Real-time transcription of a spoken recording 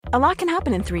A lot can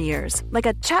happen in 3 years, like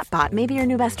a chatbot may be your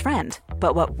new best friend.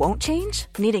 But what won't change?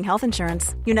 Needing health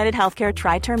insurance. United Healthcare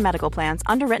Tri-Term Medical Plans,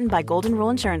 underwritten by Golden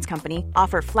Rule Insurance Company,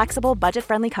 offer flexible,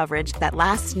 budget-friendly coverage that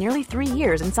lasts nearly 3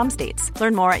 years in some states.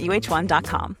 Learn more at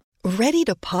uh1.com. Ready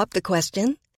to pop the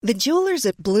question? The jewelers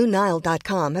at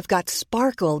BlueNile.com have got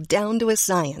sparkle down to a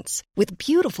science with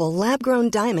beautiful lab-grown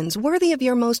diamonds worthy of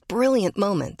your most brilliant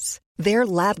moments. Their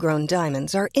lab-grown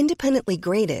diamonds are independently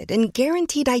graded and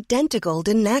guaranteed identical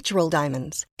to natural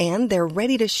diamonds, and they're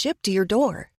ready to ship to your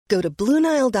door. Go to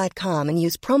BlueNile.com and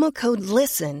use promo code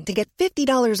LISTEN to get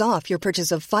 $50 off your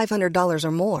purchase of $500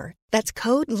 or more. That's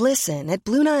code LISTEN at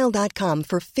BlueNile.com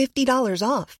for $50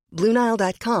 off.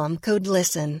 BlueNile.com, code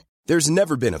LISTEN. There's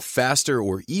never been a faster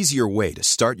or easier way to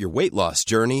start your weight loss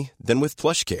journey than with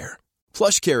PlushCare.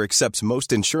 PlushCare accepts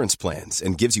most insurance plans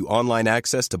and gives you online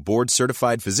access to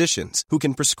board-certified physicians who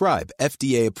can prescribe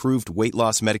FDA-approved weight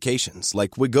loss medications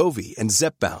like Wegovy and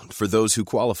Zepbound for those who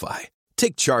qualify.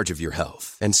 Take charge of your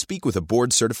health and speak with a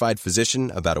board-certified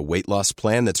physician about a weight loss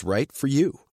plan that's right for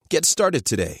you. Get started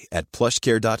today at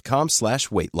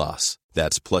plushcare.com/weightloss.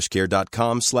 That's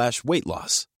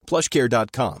plushcare.com/weightloss.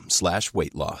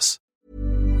 plushcare.com/weightloss.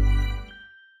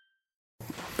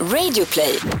 Radio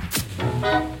Play.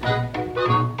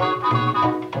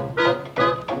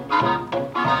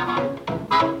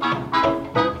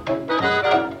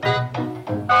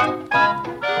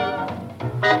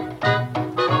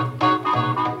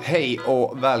 Hej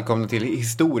och välkomna till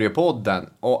Historiepodden.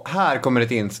 Och här kommer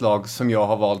ett inslag som jag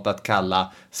har valt att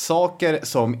kalla Saker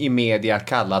som i media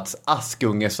kallats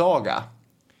Askungesaga.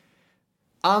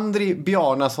 Andri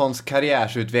Bjarnasons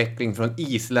karriärsutveckling från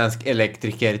isländsk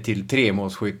elektriker till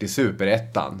tremålsskytt i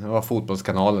Superettan. Det var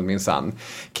Fotbollskanalen minsann.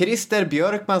 Christer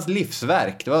Björkmans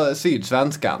livsverk, det var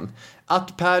Sydsvenskan.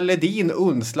 Att Per Ledin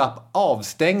undslapp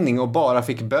avstängning och bara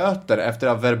fick böter efter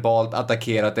att ha verbalt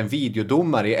attackerat en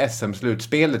videodomare i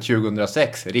SM-slutspelet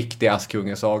 2006. Riktig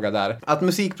Askungesaga där. Att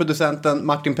musikproducenten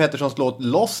Martin Petterssons låt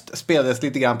Lost spelades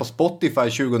lite grann på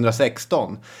Spotify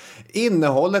 2016.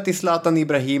 Innehållet i Zlatan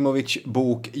Ibrahimovic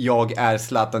bok Jag är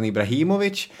Zlatan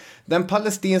Ibrahimovic. Den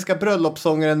palestinska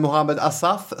bröllopssångaren Mohammed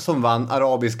Asaf som vann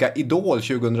arabiska Idol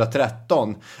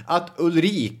 2013. Att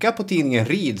Ulrika på tidningen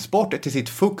Ridsport till sitt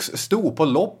fuxsto på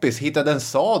loppis hittade en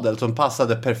sadel som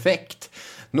passade perfekt.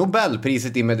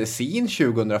 Nobelpriset i medicin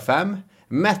 2005.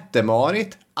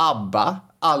 Mette-Marit, ABBA,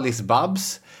 Alice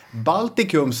Babs.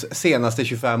 Baltikums senaste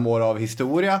 25 år av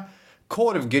historia.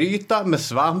 Korvgryta med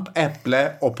svamp,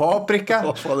 äpple och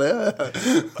paprika.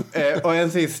 Och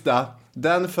en sista.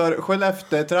 Den för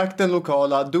Skellefteå-trakten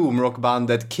lokala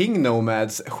doomrockbandet King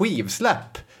Nomads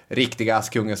skivsläpp. Riktiga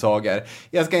Askungesagor.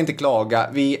 Jag ska inte klaga.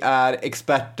 Vi är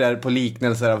experter på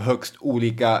liknelser av högst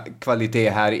olika kvalitet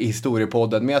här i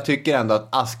Historiepodden. Men jag tycker ändå att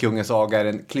Askungesaga är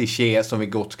en kliché som vi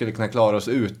gott skulle kunna klara oss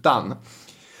utan.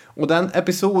 Och den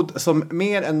episod som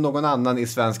mer än någon annan i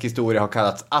svensk historia har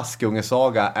kallats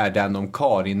Askungesaga är den om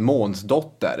Karin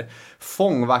Månsdotter.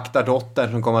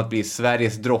 Fångvaktardottern som kommer att bli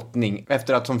Sveriges drottning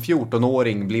efter att som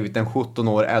 14-åring blivit den 17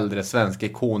 år äldre svenske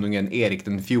konungen Erik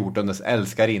den 14:s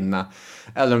älskarinna.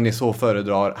 Eller om ni så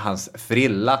föredrar hans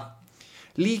frilla.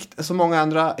 Likt så många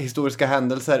andra historiska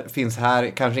händelser finns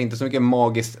här kanske inte så mycket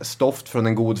magiskt stoft från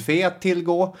en god fe att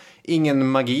tillgå. Ingen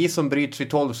magi som bryts vid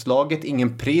tolvslaget,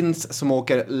 ingen prins som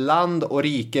åker land och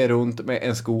rike runt med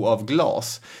en sko av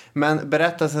glas. Men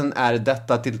berättelsen är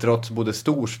detta till trots både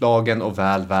storslagen och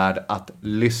väl värd att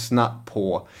lyssna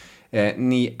på.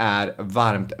 Ni är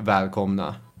varmt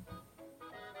välkomna.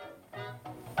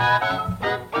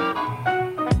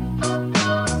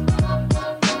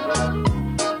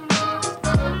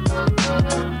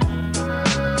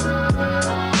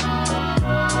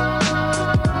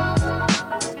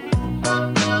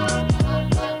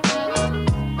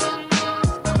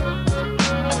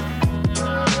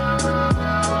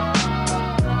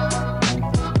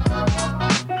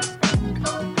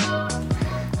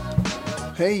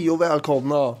 Hej och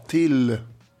välkomna till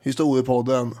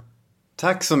Historiepodden.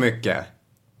 Tack så mycket.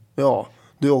 Ja,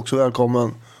 du är också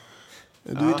välkommen.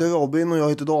 Du heter Robin och jag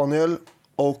heter Daniel.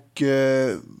 Och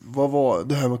vad var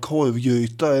det här med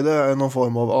korvgryta? Är det någon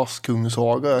form av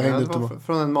Askungesaga? Det var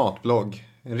från en matblogg.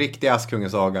 En riktig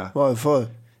Askungesaga. Varför?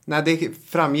 Nej, det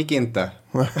framgick inte.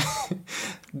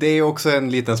 Det är också en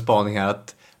liten spaning här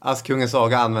att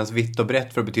Askungesaga används vitt och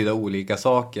brett för att betyda olika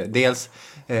saker. Dels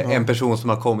en person som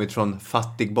har kommit från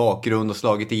fattig bakgrund och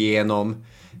slagit igenom.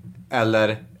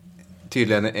 Eller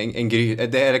tydligen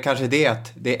eller kanske det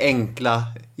att det är enkla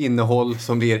innehåll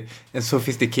som blir en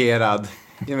sofistikerad.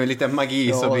 Med lite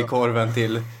magi så blir korven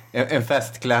till en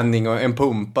festklänning och en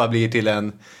pumpa blir till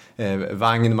en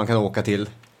vagn man kan åka till.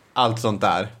 Allt sånt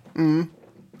där.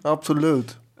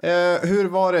 absolut. Hur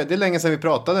var det? Det är länge sedan vi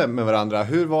pratade med varandra.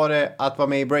 Hur var det att vara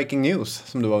med i Breaking News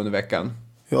som du var under veckan?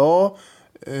 Ja,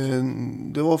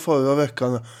 det var förra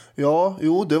veckan. Ja,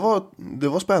 jo, det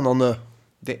var spännande.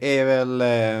 Det är väl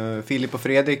Filip och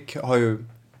Fredrik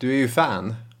du är ju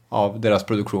fan av deras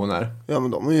produktioner. Ja,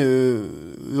 men de är ju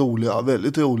roliga,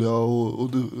 väldigt roliga.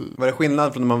 Var det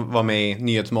skillnad från när man var med i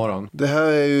Nyhetsmorgon? Det här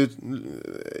är ju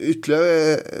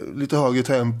ytterligare lite högre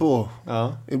tempo.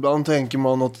 Ja. Ibland tänker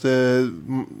man att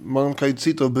man kan ju inte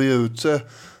sitta och bry ut sig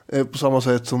på samma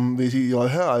sätt som vi gör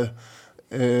här.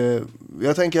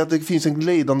 Jag tänker att det finns en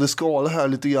glidande skala här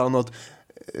lite grann. Att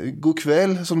god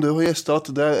kväll som du har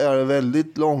gästat, där är det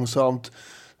väldigt långsamt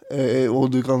och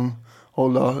du kan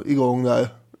hålla igång där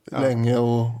länge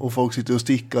och folk sitter och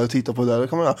stickar och tittar på det där. Det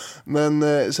kan man göra. Men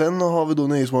sen har vi då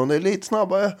Nyhetsmorgon, det är lite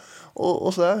snabbare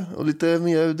och sådär, och lite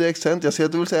mer direktsänt. Jag ser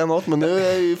att du vill säga något, men nu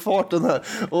är jag i farten här.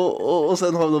 Och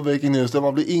sen har vi då Breaking News där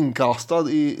man blir inkastad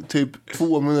i typ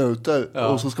 2 minuter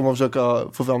och så ska man försöka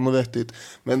få fram något vettigt.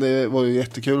 Men det var ju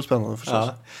jättekul och spännande förstås.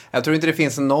 Ja. Jag tror inte det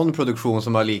finns någon produktion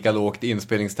som har lika lågt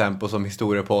inspelningstempo som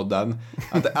Historiepodden.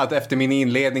 Att efter min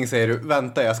inledning säger du,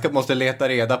 vänta, jag måste leta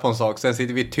reda på en sak. Sen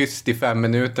sitter vi tyst i 5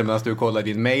 minuter medan du kollar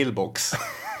din mailbox.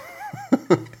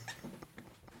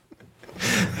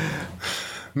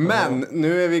 Men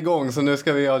nu är vi igång, så nu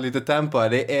ska vi ha lite tempo här.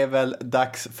 Det är väl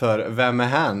dags för Vem är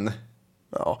han?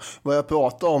 Ja, vad jag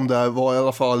pratade om där var i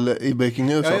alla fall i Breaking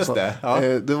News. Ja, just det. Ja.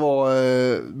 Det var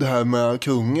det här med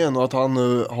kungen och att han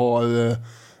nu har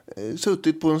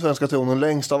suttit på den svenska tronen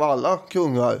längst av alla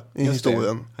kungar i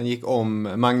historien. Det. Han gick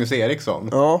om Magnus Eriksson.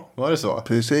 Ja, var det så?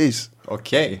 Precis.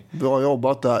 Okej. Bra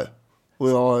jobbat där. Och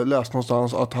jag har läst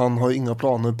någonstans att han har inga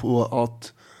planer på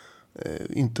att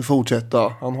inte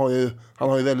fortsätta. Han har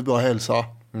ju väldigt bra hälsa.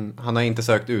 Han har inte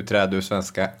sökt utträde ur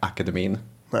Svenska Akademin.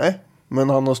 Nej, men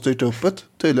han har styrt upp det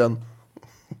tydligen.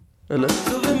 Eller?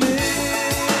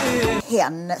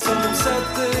 Hen som du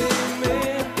sätter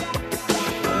med.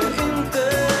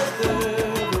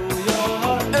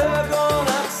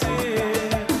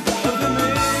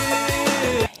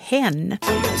 Hen.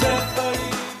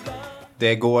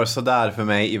 Det går så där för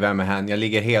mig i Vem är hen? Jag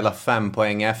ligger hela 5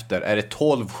 poäng efter. Är det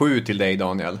 12-7 till dig,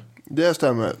 Daniel? Det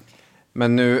stämmer.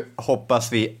 Men nu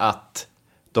hoppas vi att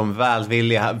de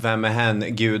välvilliga Vem är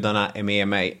hen-gudarna är med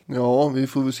mig. Ja, vi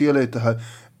får väl se lite här.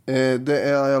 Det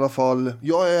är i alla fall,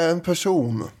 jag är en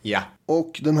person. Ja.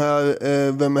 Och den här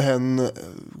Vem är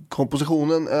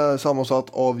hen-kompositionen är sammansatt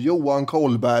av Johan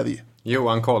Kollberg.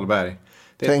 Johan Kollberg.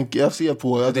 Jag ser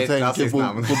på att du tänker på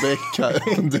Beck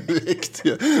här direkt.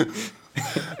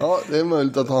 Ja, det är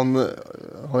möjligt att han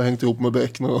har hängt ihop med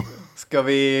Beck någon. Ska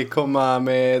vi komma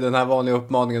med den här vanliga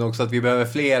uppmaningen också att vi behöver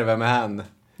fler Vem är hen?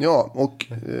 Ja, och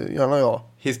gärna jag.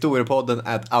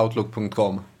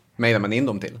 Historiepodden@outlook.com. Mailar man in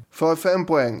dem till. För 5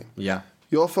 poäng. Ja.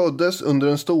 Jag föddes under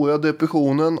den stora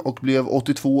depressionen och blev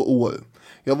 82 år.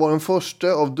 Jag var den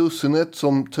första av dussinet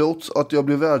som trots att jag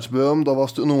blev världsberömd av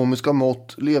astronomiska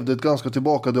mått levde ett ganska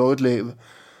tillbakadraget liv.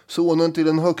 Sonen till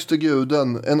den högste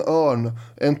guden, en örn,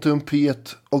 en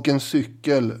trumpet och en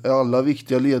cykel är alla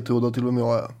viktiga ledtrådar till vem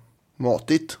jag är.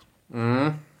 Matigt.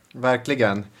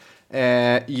 Verkligen.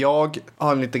 Jag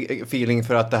har en lite feeling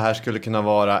för att det här skulle kunna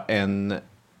vara en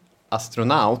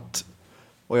astronaut.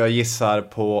 Och jag gissar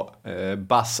på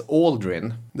Buzz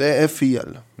Aldrin. Det är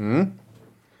fel.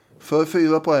 För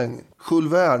 4 poäng.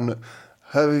 Jules Verne,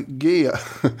 Hergé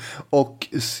och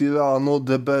Cyrano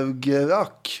de Bergerac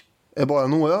är bara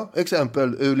några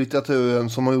exempel ur litteraturen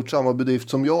som har gjort samma bedrift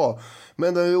som jag.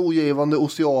 Men den rogivande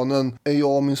oceanen är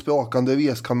jag och min sprakande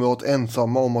reskamrat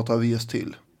ensamma om att ha rest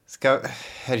till.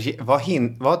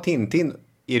 Var Tintin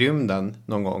i rymden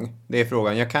någon gång? Det är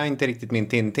frågan. Jag kan inte riktigt min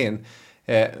Tintin.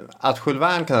 Att Jules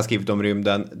Verne kan ha skrivit om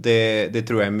rymden, det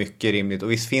tror jag är mycket rimligt.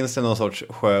 Och visst finns det någon sorts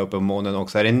sjö uppe på månen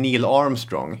också. Är det Neil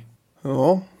Armstrong?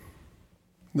 Ja,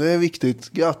 det är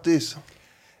viktigt. Grattis!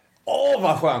 Åh,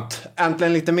 vad skönt!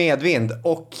 Äntligen lite medvind.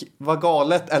 Och vad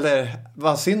galet, eller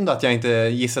vad synd att jag inte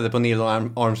gissade på Neil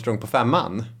Armstrong på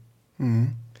 5:an.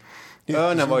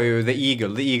 Örnen var ju The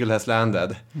Eagle has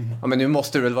landed. Ja, men nu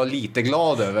måste du väl vara lite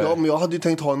glad över. Ja, men jag hade ju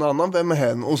tänkt ha en annan Vem är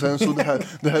hen. Och sen så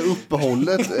det här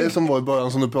uppehållet som var i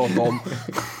början som du pratade om.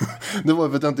 Det var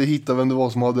för att jag inte hittade vem det var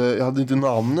som jag hade inte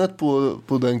namnet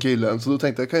på den killen. Så då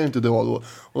tänkte jag kan ju inte dra då.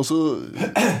 Och så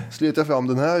slet jag fram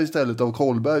den här istället av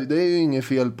Kollberg. Det är ju inget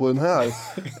fel på den här.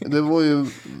 Det var ju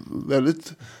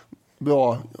väldigt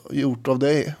bra gjort av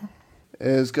dig.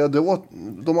 Ska jag dra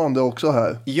de andra också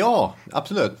här? Ja,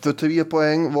 absolut. För 3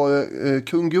 poäng var det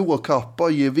Kung Gråkappa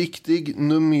ger viktig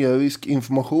numerisk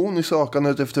information i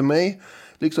sökandet efter mig.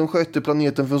 Liksom sjätte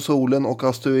planeten från solen och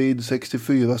asteroid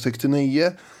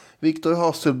 6469. Victor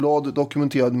Hasselblad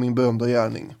dokumenterade min berömda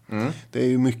gärning. Det är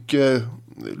ju mycket,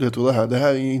 det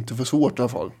här är inte för svårt i alla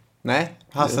fall. Nej,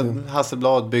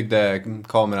 Hasselblad byggde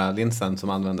kameralinsen som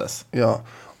användes. Ja,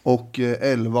 och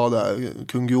 11 där,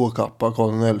 kung Gåkappa,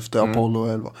 Karl XI, Apollo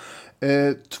 11.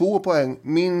 2 poäng.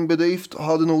 Min bedrift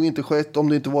hade nog inte skett om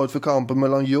det inte varit för kampen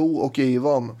mellan Joe och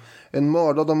Ivan. En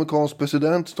mördad amerikansk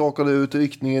president stakade ut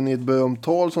riktningen i ett berömt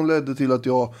tal som ledde till att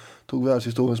jag tog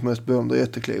världshistoriens mest berömda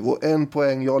jättekliv. Och 1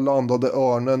 poäng, jag landade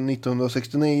örnen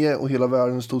 1969 och hela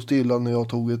världen stod stilla när jag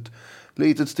tog ett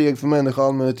litet steg för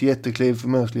människan men ett jättekliv för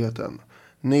mänskligheten.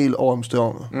 Neil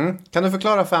Armstrong. Kan du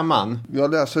förklara 5:an?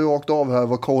 Jag läser rakt av här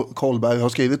vad Karlberg har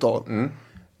skrivit av.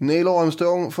 Neil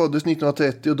Armstrong föddes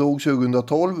 1930 och dog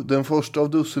 2012. Den första av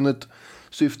dussinet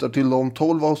syftar till de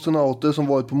 12 astronauter som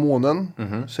varit på månen.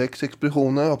 6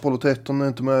 expeditioner. Apollo 13 är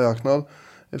inte medräknad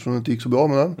eftersom det inte gick så bra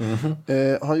med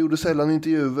den. Han gjorde sällan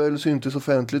intervjuer eller syntes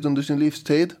offentligt under sin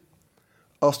livstid.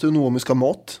 Astronomiska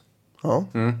mått. Ja.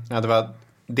 Ja, det var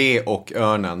det och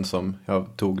örnen som jag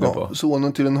tog det på.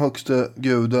 Sonen till den högste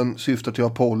guden syftar till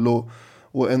Apollo.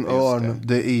 Och en örn,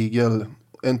 The Eagle.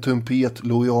 En trumpet,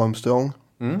 Louis Armstrong.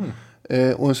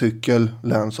 Och en cykel,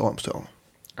 Lance Armstrong.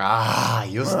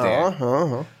 Just det.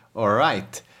 All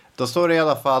right. Då står det i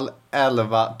alla fall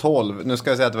 11-12. Nu ska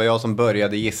jag säga att det var jag som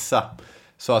började gissa.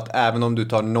 Så att även om du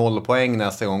tar 0 poäng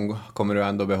nästa gång kommer du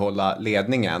ändå behålla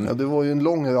ledningen. Ja, det var ju en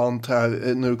lång rant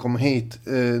här när du kom hit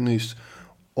nyss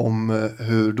om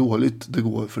hur dåligt det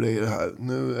går för dig det här.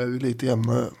 Nu är vi lite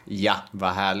jämnare. Ja,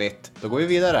 vad härligt. Då går vi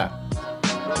vidare.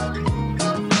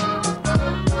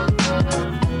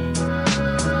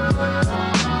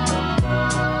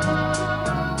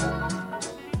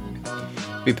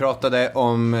 Vi pratade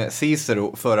om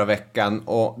Cicero förra veckan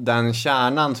och den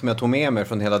kärnan som jag tog med mig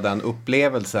från hela den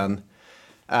upplevelsen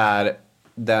är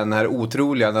den här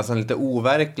otroliga, nästan lite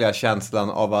overkliga känslan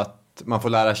av att man får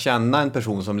lära känna en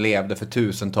person som levde för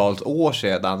tusentals år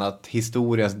sedan, att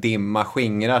historiens dimma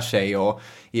skingrar sig och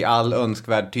i all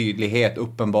önskvärd tydlighet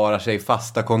uppenbarar sig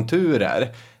fasta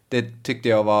konturer. Det tyckte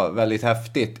jag var väldigt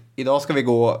häftigt. Idag ska vi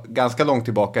gå ganska långt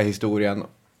tillbaka i historien.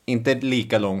 Inte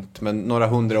lika långt, men några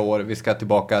 100 år. Vi ska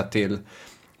tillbaka till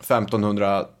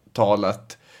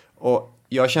 1500-talet. Och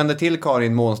jag kände till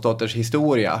Karin Månsdotters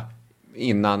historia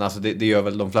innan. Alltså det gör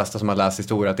väl de flesta som har läst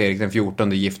historia, att Erik den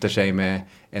 14 gifter sig med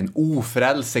en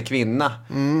ofrälse kvinna.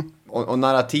 Och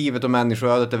narrativet och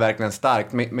människoödet är verkligen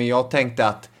starkt. Men jag tänkte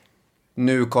att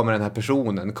nu kommer den här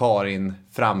personen, Karin,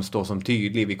 framstå som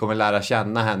tydlig. Vi kommer lära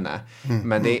känna henne.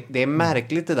 Men det är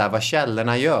märkligt det där vad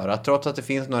källorna gör. Att trots att det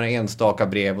finns några enstaka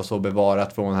brev och så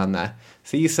bevarat från henne,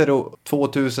 Cicero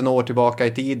 2000 år tillbaka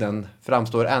i tiden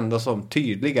framstår ändå som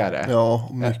tydligare. Ja,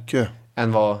 mycket.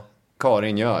 Än vad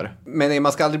Karin gör. Men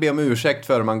man ska aldrig be om ursäkt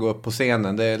för man går upp på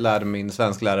scenen. Det lärde min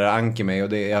svensklärare Anki mig. Och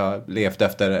det jag har levt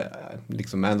efter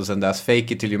liksom ändå sedan dess.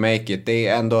 Fake it till you make it. Det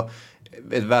är ändå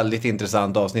ett väldigt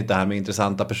intressant avsnitt det här med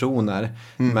intressanta personer.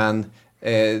 Men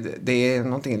det är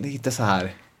någonting lite så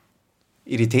här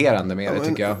irriterande med det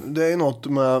tycker jag. Det är något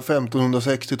med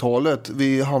 1560-talet.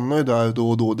 Vi hamnar ju där då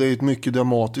och då. Det är ett mycket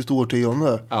dramatiskt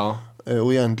årtionde. Ja.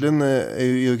 Och egentligen är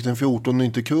ju Erik den 14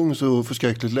 inte kung så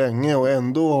förskräckligt länge. Och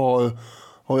ändå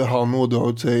har ju han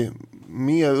ådragit sig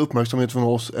mer uppmärksamhet från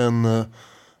oss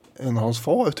än hans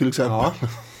far till exempel. Ja.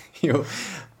 Jo.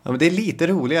 Ja, men det är lite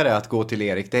roligare att gå till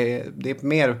Erik. Det är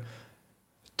mer...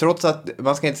 Trots att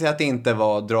man ska inte säga att det inte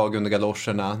var drag under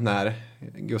galoscherna när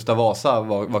Gustav Vasa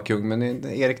var kung. Men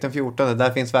Erik den 14,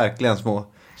 där finns verkligen små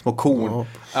korn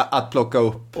att plocka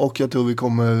upp. Och jag tror vi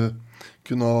kommer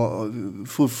kunna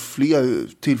få fler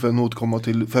tillfällen att återkomma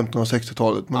till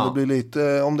 1560-talet. Men det blir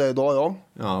lite om det idag, ja.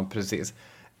 Ja, precis.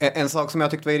 En sak som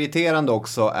jag tyckte var irriterande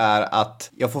också är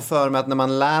att jag får för mig att när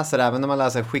man läser, även när man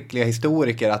läser skickliga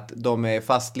historiker, att de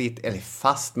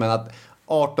är men att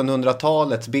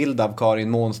 1800-talets bild av Karin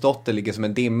Månsdotter ligger som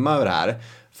en dimma över det här.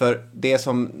 För det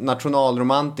som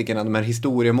nationalromantikerna, de här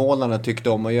historiemålarna tyckte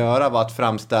om att göra var att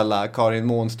framställa Karin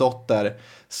Månsdotter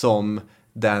som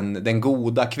den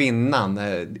goda kvinnan,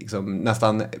 liksom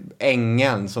nästan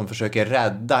ängeln som försöker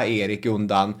rädda Erik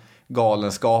undan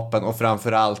galenskapen och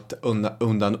framförallt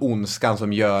undan ondskan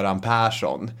som Göran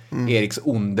Persson, Eriks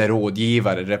onde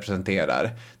rådgivare,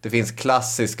 representerar. Det finns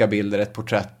klassiska bilder, ett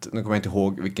porträtt, nu kommer jag inte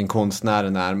ihåg vilken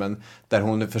konstnären är, men där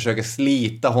hon försöker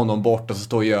slita honom bort och så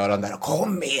står Göran där och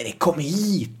kom Erik, kom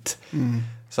hit!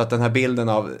 Så att den här bilden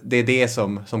av, det är det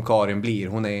som Karin blir.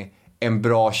 Hon är en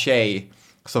bra tjej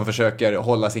som försöker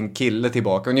hålla sin kille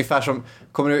tillbaka. Ungefär som,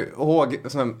 kommer du ihåg,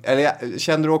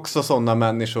 känner du också sådana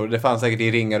människor? Det fanns säkert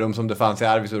i Ringarum som det fanns i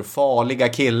Arvidsjaur, farliga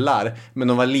killar, men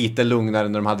de var lite lugnare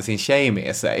när de hade sin tjej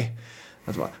med sig.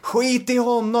 Att bara, skit i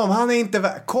honom, han är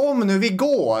inte kom nu, vi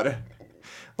går.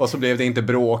 Och så blev det inte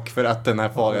bråk för att den här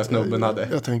farliga snubben hade.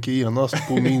 Jag tänker genast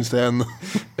på minst en.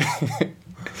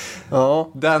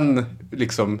 Ja. Den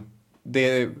liksom,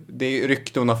 det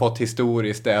rykte hon har fått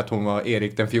historiskt är att hon var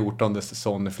Erik den 14:s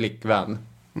son flickvän.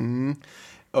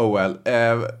 Oh well.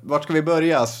 Vart ska vi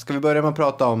börja? Ska vi börja med att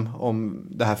prata om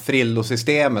det här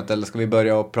Frillo-systemet, eller ska vi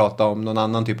börja att prata om någon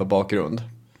annan typ av bakgrund?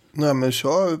 Nej, men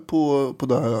kör på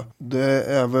det här. Det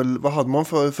är väl, vad hade man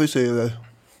för frisyrer?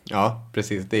 Ja,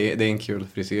 precis. Det är en kul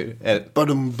frisyr.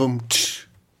 Badum, bum, tsch.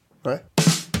 Nej.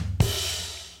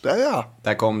 Där ja.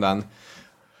 Där kom den.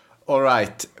 All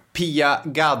right. Pia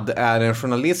Gadd är en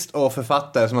journalist och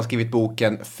författare som har skrivit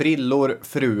boken Frillor,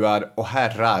 fruar och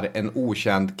herrar, en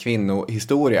okänd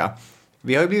kvinnohistoria.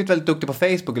 Vi har ju blivit väldigt duktiga på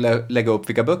Facebook att lägga upp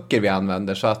vilka böcker vi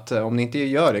använder, så att om ni inte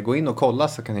gör det, gå in och kolla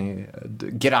så kan ni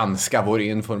granska vår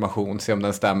information, se om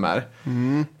den stämmer.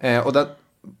 Och den...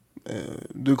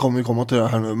 Du kommer ju komma till det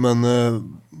här nu, men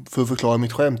för att förklara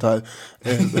mitt skämt här.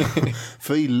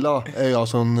 Frilla är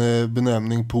alltså en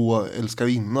benämning på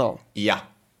älskarinna. Ja.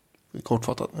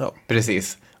 Kortfattat, ja.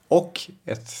 Precis. Och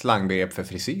ett slangbegrepp för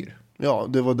frisyr. Ja,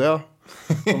 det var det.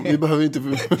 Vi behöver inte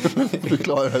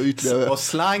förklara det här ytterligare. Och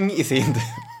slang i sin...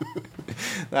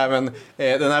 Nej, men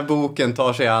den här boken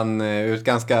tar sig an ur ett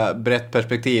ganska brett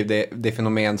perspektiv. Det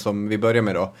fenomen som vi börjar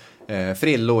med då.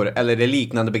 Frillor, eller det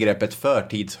liknande begreppet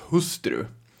förtidshustru.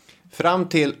 Fram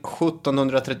till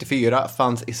 1734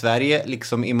 fanns i Sverige,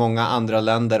 liksom i många andra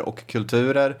länder och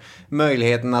kulturer,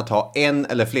 möjligheten att ha en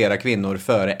eller flera kvinnor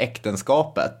före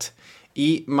äktenskapet.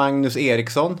 I Magnus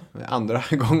Eriksson, andra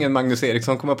gången Magnus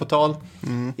Eriksson kommer på tal,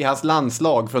 i hans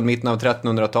landslag från mitten av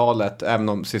 1300-talet, även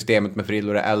om systemet med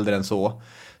frillor är äldre än så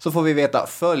får vi veta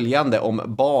följande om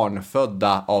barn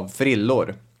födda av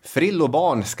frillor.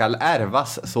 Frillobarn skall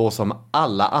ärvas så som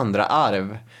alla andra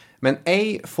arv. Men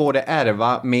ej får det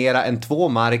ärva mera än 2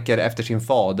 marker efter sin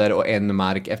fader och 1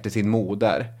 mark efter sin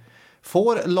moder.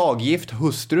 Får laggift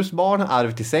hustrus barn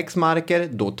arv till 6 marker,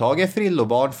 då tager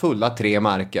frillobarn fulla 3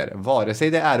 marker, vare sig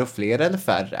det är fler eller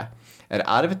färre. Är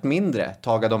arvet mindre,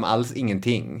 tager de alls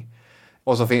ingenting.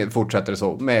 Och så fortsätter det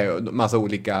så med massa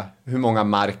olika, hur många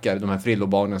marker de här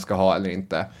frillobarnen ska ha eller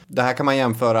inte. Det här kan man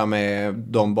jämföra med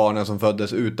de barnen som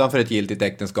föddes utanför ett giltigt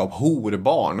äktenskap,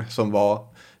 horbarn, som var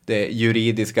det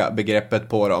juridiska begreppet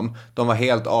på dem. De var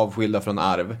helt avskilda från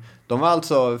arv. De var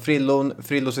alltså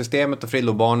frillosystemet och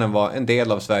frillobarnen var en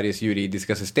del av Sveriges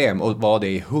juridiska system och var det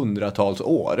i hundratals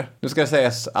år. Nu ska det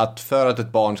sägas att för att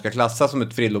ett barn ska klassas som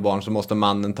ett frillobarn så måste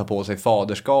mannen ta på sig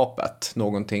faderskapet.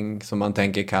 Någonting som man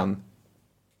tänker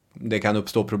det kan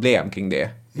uppstå problem kring det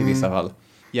i vissa fall.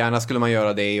 Gärna skulle man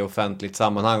göra det i offentligt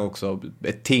sammanhang också.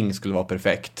 Ett ting skulle vara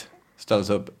perfekt. Ställas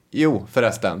upp. Jo,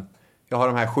 förresten. Jag har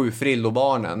de här 7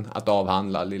 frillobarnen att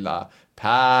avhandla. Lilla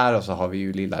Per, och så har vi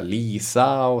ju lilla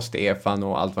Lisa och Stefan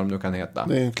och allt vad de nu kan heta.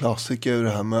 Det är en klassiker det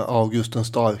här med August den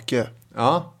starke.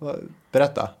 Ja,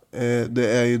 berätta.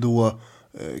 Det är ju då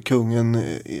kungen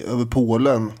över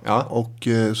Polen. Ja. Och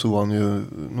så var han ju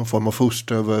någon form av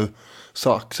först över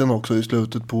Sachsen också i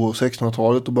slutet på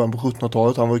 1600-talet och början på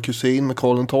 1700-talet. Han var ju kusin med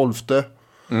Karl XII.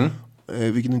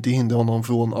 Vilket inte hindrar honom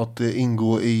från att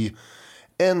ingå i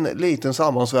en liten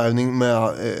sammansvärjning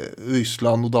med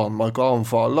Ryssland och Danmark och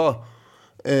anfalla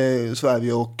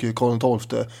Sverige och Karl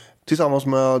XII. Tillsammans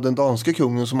med den danska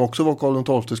kungen som också var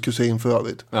Karl XIIs kusin för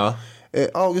övrigt. Ja.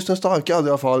 August den starke hade i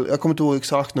alla fall, jag kommer inte ihåg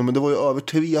exakt nu, men det var ju över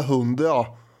 300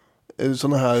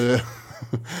 sådana här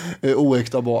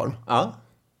oäkta barn. Ja.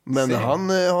 Men han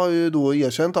har ju då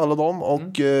erkänt alla dem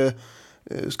och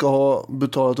ska ha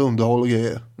betalat underhåll och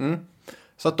grejer.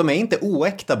 Så att de är inte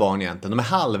oäkta barn egentligen, de är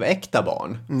halväkta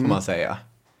barn får man säga.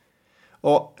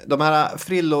 Och de här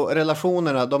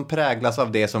frillo-relationerna, de präglas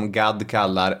av det som Gadd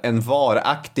kallar en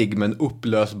varaktig men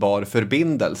upplösbar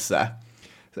förbindelse.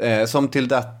 Som till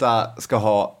detta ska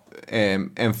ha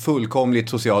en fullkomligt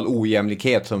social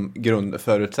ojämlikhet som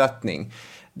grundförutsättning.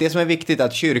 Det som är viktigt är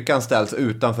att kyrkan ställs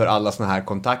utanför alla såna här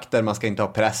kontakter. Man ska inte ha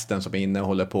prästen som är inne och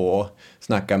håller på och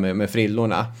snackar med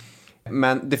frillorna.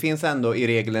 Men det finns ändå i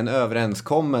regel en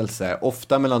överenskommelse,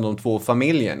 ofta mellan de 2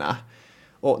 familjerna.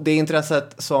 Och det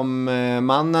intresset som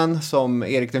mannen, som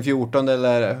Erik den 14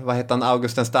 eller vad heter han,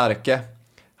 August den starke,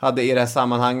 hade i det här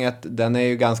sammanhanget, den är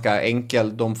ju ganska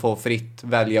enkel. De får fritt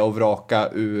välja och vraka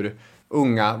ur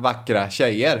unga, vackra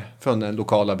tjejer från den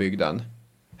lokala bygden.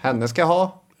 Henne ska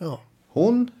ha. Ja.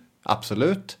 Hon,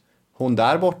 absolut. Hon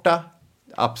där borta,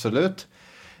 absolut.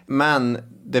 Men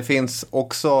det finns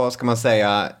också, ska man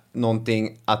säga,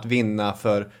 någonting att vinna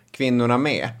för kvinnorna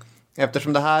med.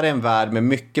 Eftersom det här är en värld med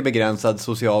mycket begränsad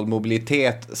social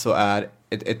mobilitet så är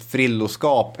ett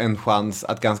frilloskap en chans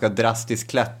att ganska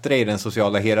drastiskt klättra i den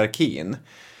sociala hierarkin.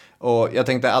 Och jag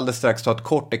tänkte alldeles strax ta ett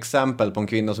kort exempel på en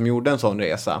kvinna som gjorde en sån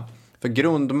resa. För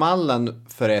grundmallen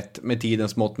för ett med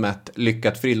tidens mått mätt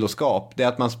lyckat frilloskap, det är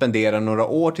att man spenderar några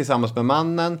år tillsammans med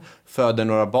mannen, föder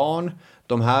några barn.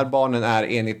 De här barnen är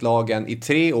enligt lagen i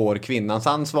 3 år kvinnans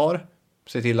ansvar.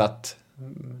 Se till att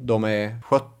de är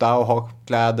skötta och har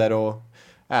kläder och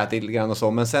äter lite grann och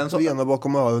så. Men sen så... Rena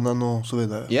bakom öronen och så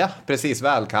vidare. Ja, precis.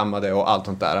 Välkammade och allt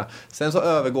sånt där. Sen så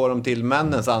övergår de till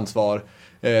männens ansvar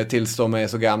tills de är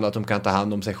så gamla att de kan ta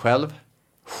hand om sig själv.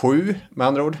 7 med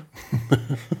andra ord.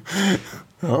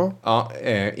 Ja,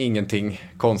 ingenting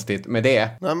konstigt med det.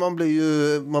 Nej, man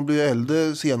blir ju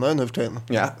äldre senare nu för tiden.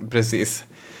 Ja, precis.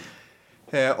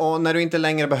 Och när du inte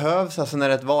längre behövs, alltså när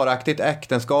ett varaktigt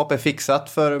äktenskap är fixat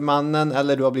för mannen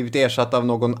eller du har blivit ersatt av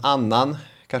någon annan,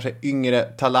 kanske yngre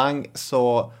talang,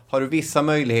 så har du vissa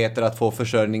möjligheter att få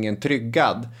försörjningen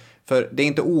tryggad. För det är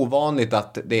inte ovanligt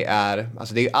att det är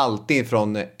alltid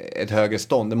från ett högre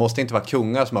stånd. Det måste inte vara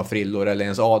kungar som har frillor eller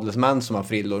ens adelsmän som har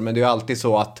frillor. Men det är alltid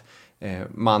så att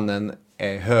mannen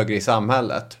är högre i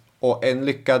samhället. Och en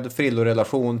lyckad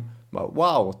frillorelation,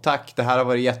 wow, tack, det här har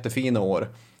varit jättefina år.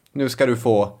 Nu ska du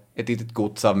få ett litet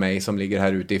gods av mig som ligger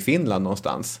här ute i Finland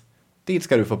någonstans. Dit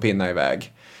ska du få pinna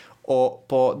iväg. Och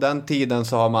på den tiden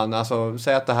så har man, alltså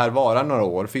säg att det här varar några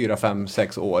år, 4, 5,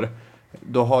 6 år.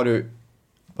 Då har du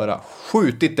bara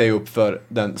skjutit dig upp för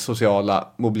den sociala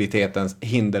mobilitetens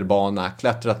hinderbana,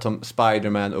 klättrat som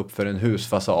Spiderman upp för en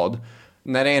husfasad.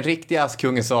 När det är en riktig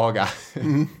Askungesaga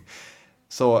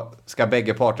så ska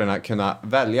bägge parterna kunna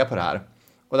välja på det här.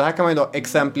 Och det här kan man ju då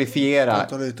exemplifiera.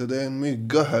 Vänta lite, det är en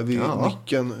mygga här vid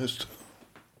micken. Just.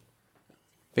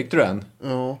 Fick du den?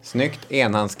 Ja. Snyggt,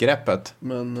 enhandsgreppet.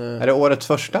 Men, är det årets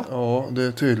första? Ja, det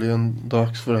är tydligen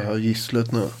dags för det här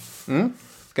gisslet nu.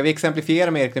 Ska vi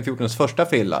exemplifiera med Erik den 14:s första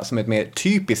frilla som är ett mer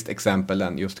typiskt exempel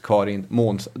än just Karin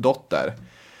Månsdotter.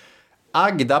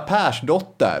 Agda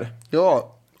Persdotter.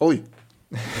 Ja, oj.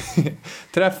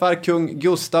 Träffar kung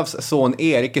Gustavs son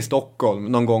Erik i Stockholm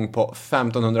någon gång på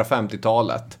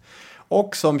 1550-talet.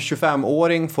 Och som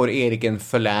 25-åring får Erik en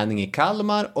förläning i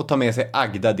Kalmar och tar med sig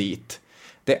Agda dit.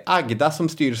 Det är Agda som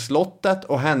styr slottet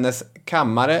och hennes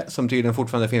kammare, som tydligen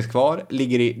fortfarande finns kvar,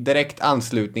 ligger i direkt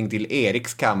anslutning till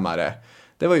Eriks kammare.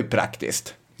 Det var ju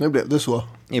praktiskt. Nu blev det så.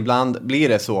 Ibland blir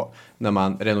det så när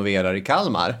man renoverar i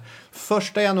Kalmar.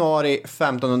 1 januari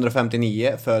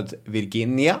 1559 föds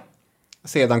Virginia.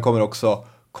 Sedan kommer också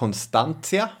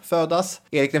Constantia födas.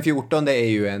 Erik den 14 är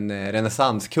ju en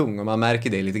renässanskung och man märker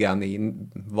det lite grann i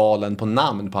valen på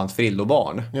namn på hans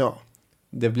frillobarn. Ja.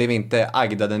 Det blev inte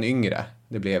Agda den yngre,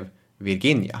 det blev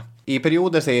Virginia. I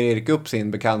perioder säger Erik upp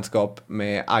sin bekantskap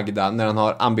med Agda när han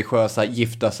har ambitiösa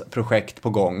giftasprojekt på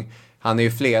gång. Han är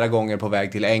ju flera gånger på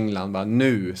väg till England. Bara,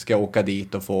 nu ska jag åka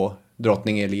dit och få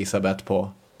drottning Elisabeth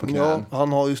på knän. Ja,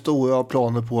 han har ju stora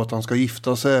planer på att han ska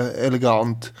gifta sig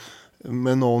elegant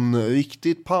med någon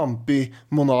riktigt pampig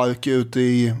monark ute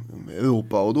i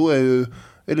Europa. Och då är ju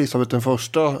Elisabeth den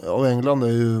första av England är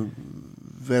ju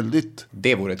väldigt...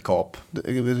 Det vore ett kap.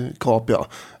 Kap, ja.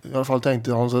 I alla fall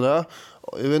tänkte han sådär.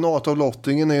 Renata av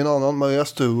Lottingen är en annan. Maria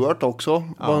Stuart också.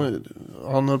 Ja.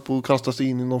 Han höll på att kasta sig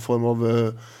in i någon form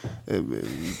av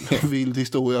vild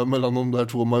historia mellan de där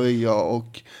två, Maria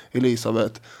och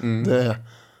Elisabeth.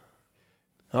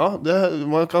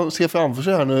 Man kan se framför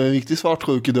sig här nu en riktigt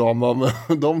svartsjukedrama med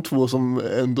de två som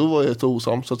ändå var rätt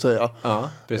osams så att säga. Ja,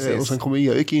 precis. Och sen kommer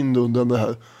Erik in under det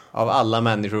här. Av alla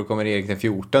människor kommer Erik den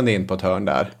 14 in på ett hörn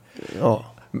där. Ja.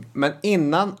 Men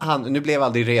innan nu blev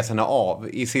aldrig resorna av.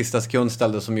 I sista sekund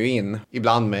ställdes de ju in.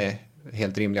 Ibland med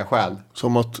helt rimliga skäl.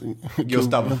 Som att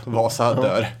Gustav Vasa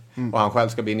dör. Och han själv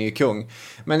ska bli ny kung.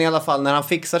 Men i alla fall när han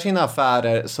fixar sina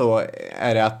affärer så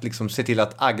är det att liksom se till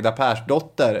att Agda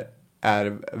Persdotter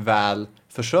är väl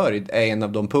försörjd. Är en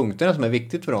av de punkterna som är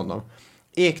viktigt för honom.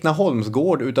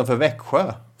 Eknaholmsgård utanför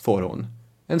Växjö får hon.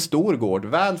 En stor gård,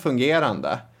 väl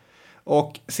fungerande.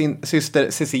 Och sin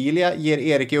syster Cecilia ger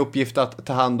Erik i uppgift att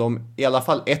ta hand om i alla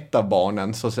fall ett av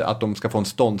barnen så att de ska få en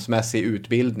ståndsmässig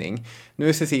utbildning. Nu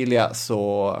är Cecilia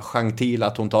så gentil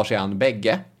att hon tar sig an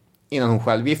bägge. Innan hon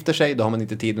själv gifter sig, då har man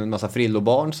inte tid med en massa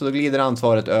frillobarn, så då glider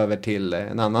ansvaret över till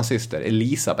en annan syster,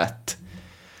 Elisabeth.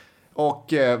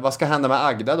 Och vad ska hända med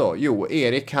Agda då? Jo,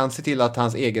 Erik han ser till att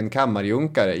hans egen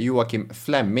kammarjunkare, Joakim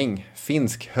Flemming,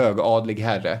 finsk högadlig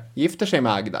herre, gifter sig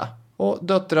med Agda. Och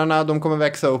döttrarna, de kommer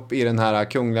växa upp i den här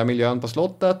kungliga miljön på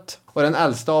slottet. Och den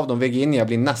äldsta av dem, Virginia,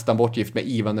 blir nästan bortgift med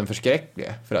Ivan den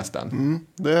förskräcklige förresten.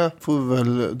 Det får vi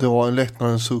väl dra en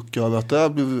lättnadens suck av att det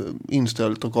blev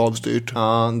inställt och avstyrt.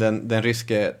 Ja, den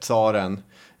ryske tsaren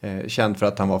känd för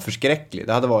att han var förskräcklig.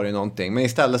 Det hade varit någonting. Men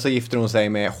istället så gifter hon sig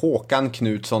med Håkan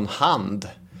Knutsson Hand.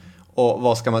 Och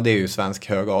vad ska man, det är ju svensk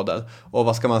högadel. Och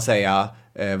vad ska man säga,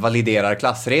 validerar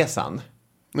klassresan.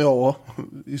 Ja,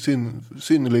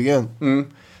 synnerligen.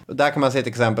 Och där kan man se ett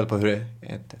exempel på hur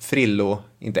ett frillo,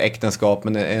 inte äktenskap,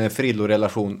 men en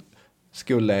frillorelation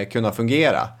skulle kunna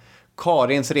fungera.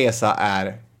 Karins resa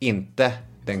är inte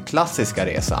den klassiska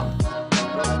resan.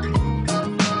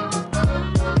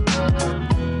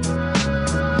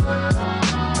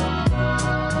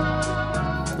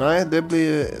 Nej, det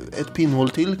blir ett pinnhål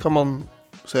till kan man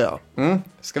säga.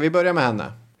 Ska vi börja med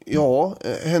henne? Ja,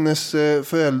 hennes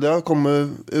föräldrar kommer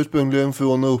ursprungligen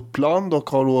från Uppland och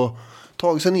har då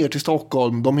tagit sig ner till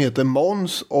Stockholm. De heter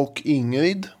Måns och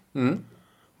Ingrid.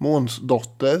 Måns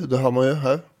dotter, det har man ju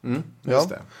här. Just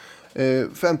det.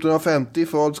 1550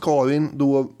 föds Karin,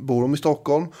 då bor de i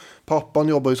Stockholm. Pappan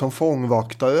jobbar ju som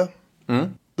fångvaktare.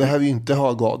 Det här är ju inte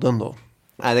Högadeln då.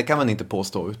 Nej, det kan man inte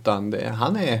påstå, utan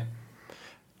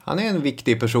han är en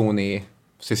viktig person i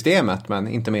systemet, men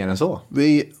inte mer än så.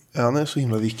 Han är så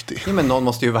himla viktig. Ja, men någon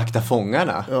måste ju vakta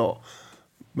fångarna. Ja,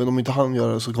 men om inte han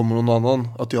gör det så kommer någon annan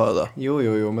att göra det.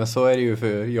 Jo, men så är det ju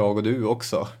för jag och du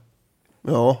också.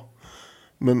 Ja,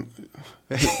 men...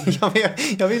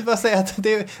 jag vill bara säga att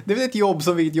det är väl ett jobb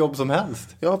som vilket jobb som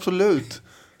helst. Ja, absolut.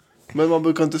 Men man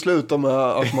brukar inte sluta med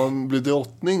att man blir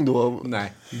drottning då.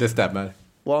 Nej, det stämmer.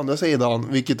 Å andra sidan,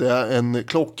 vilket är en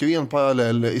klockren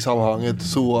parallell i sammanhanget,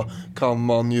 så kan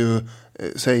man ju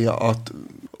säga att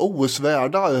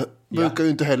OS-värdar brukar ju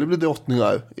inte heller bli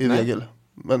drottningar i regel.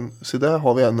 Men så där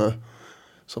har vi en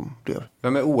som blev.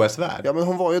 Vem är OS-värd? Ja, men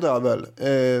hon var ju där väl.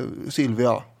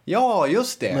 Silvia. Ja,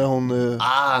 just det. När hon,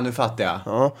 nu fattar jag.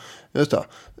 Ja, just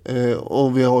det.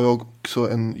 Och vi har ju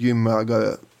också en gymägare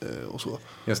och så.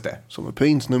 Just det. Som är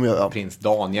prins numera. Prins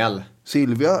Daniel.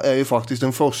 Silvia är ju faktiskt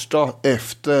den första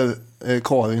efter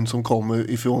Karin som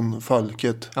kommer ifrån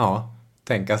folket. Ja,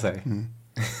 tänka sig.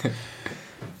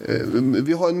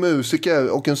 Vi har en musiker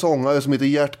och en sångare som heter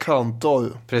Gert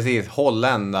Kantor. Precis,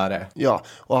 holländare. Ja,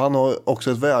 och han har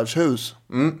också ett värdshus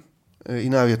i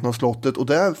närheten av slottet. Och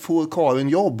där får Karin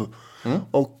jobb.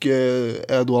 Och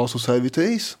är då alltså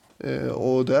servitris.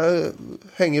 Och där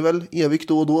hänger väl Erik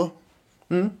då och då.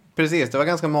 Precis, det var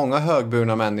ganska många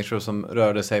högburna människor som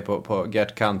rörde sig på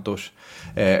Gert Kantors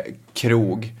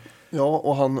krog. Ja,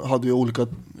 och han hade ju olika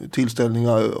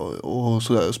tillställningar och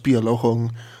sådär, spela och sjöng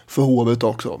för hovet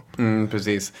också.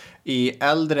 Precis. I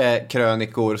äldre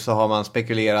krönikor så har man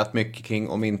spekulerat mycket kring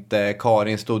om inte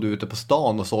Karin stod ute på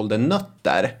stan och sålde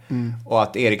nötter. Och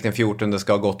att Erik den 14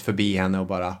 ska ha gått förbi henne och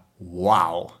bara,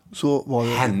 wow, så var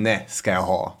det. Henne ska jag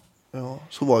ha. Ja,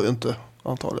 så var det inte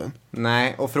antagligen.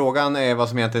 Nej, och frågan är vad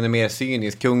som egentligen är mer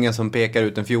cyniskt. Kungen som pekar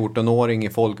ut en 14-åring i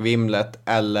folkvimlet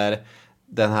eller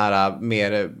den här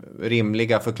mer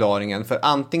rimliga förklaringen. För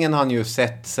antingen har han ju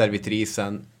sett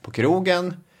servitrisen på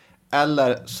krogen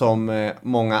eller som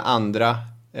många andra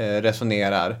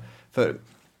resonerar. För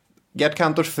Gert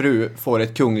Kantors fru får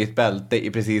ett kungligt bälte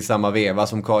i precis samma veva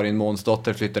som Karin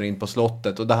Månsdotter flyttar in på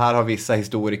slottet. Och det här har vissa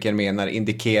historiker menar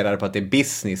indikerar på att det är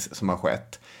business som har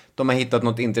skett. De har hittat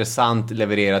något intressant,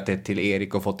 levererat det till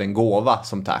Erik och fått en gåva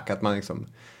som tack. Att man liksom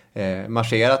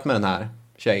marscherat med den här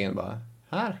tjejen bara.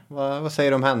 Här, vad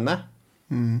säger du om henne?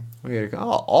 Och Erik,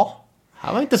 ja,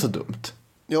 här var inte så dumt.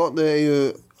 Ja, det är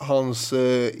ju hans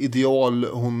ideal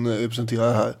hon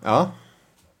representerar här. Ja.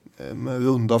 Med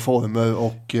runda former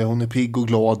och hon är pigg och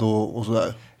glad och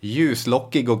sådär.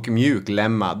 Ljuslockig och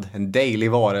mjuklämmad. En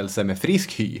dejlig varelse med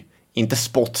frisk hy. Inte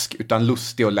spotsk utan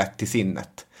lustig och lätt till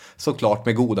sinnet. Såklart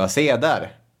med goda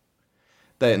seder.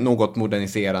 Det är något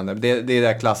moderniserande. Det är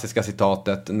det klassiska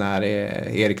citatet när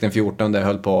Erik den 14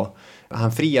 höll på.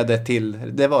 Han friade till,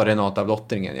 det var Renata av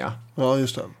Lottringen, ja. Ja,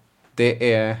 just det.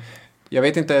 Det är, jag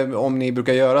vet inte om ni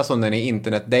brukar göra så när ni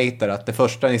internetdejtar, att det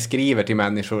första ni skriver till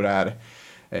människor är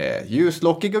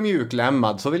ljuslockig och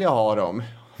mjuklämmad, så vill jag ha dem.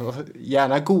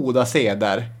 Gärna goda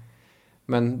seder.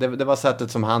 Men det var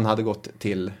sättet som han hade gått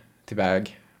till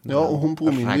väg. Ja, och hon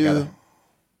påminner ju...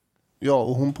 Ja,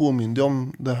 och hon påminner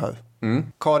om det här.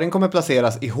 Karin kommer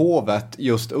placeras i hovet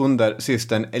just under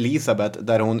systern Elisabeth,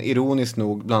 där hon ironiskt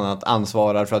nog bland annat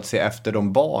ansvarar för att se efter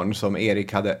de barn som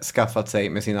Erik hade skaffat sig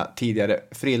med sina tidigare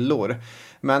frillor.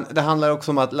 Men det handlar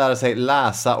också om att lära sig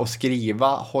läsa och skriva,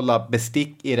 hålla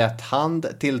bestick i rätt hand,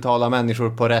 tilltala människor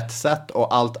på rätt sätt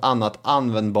och allt annat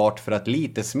användbart för att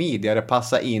lite smidigare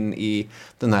passa in i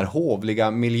den här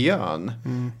hovliga miljön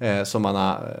som man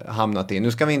har hamnat i.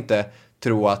 Nu ska vi inte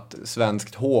tro att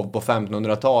svenskt hov på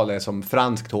 1500-talet är som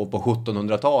franskt hov på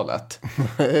 1700-talet.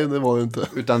 Nej, det var det inte.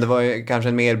 Utan det var ju kanske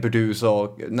en mer burdus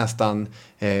och nästan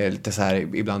lite så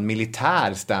här ibland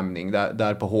militär stämning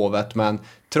där på hovet. Men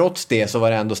trots det så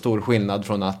var det ändå stor skillnad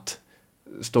från att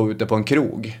stå ute på en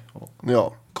krog.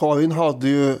 Ja, Karin hade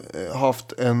ju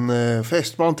haft en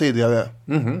fästman tidigare.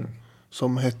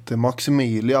 Som hette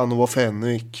Maximilian och var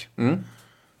fänrik.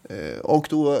 Och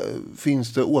då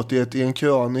finns det återgett i en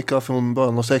krönika från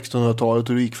början av 1600-talet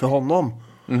hur det gick för honom.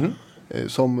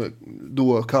 Som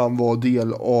då kan vara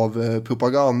del av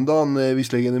propagandan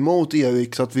visserligen emot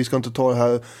Erik, så att vi ska inte ta det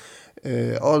här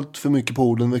allt för mycket på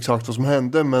orden exakt vad som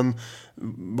hände, men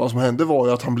vad som hände var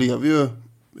ju att han blev ju,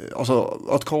 alltså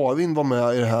att Karin var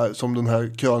med i det här som den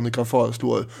här krönikan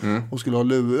föreslår och skulle ha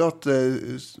lurat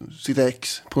sitt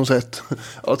ex på något sätt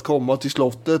att komma till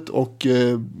slottet och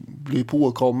bli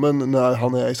påkommen när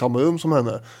han är i samma rum som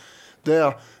henne.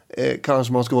 Det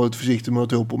kanske man ska vara lite försiktig med att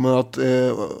tro på, men att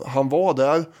han var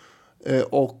där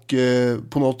och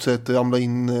på något sätt ramlade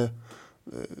in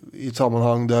i ett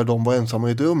sammanhang där de var ensamma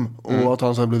i ett rum och att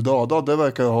han sen blev dödad, det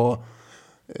verkar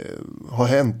ha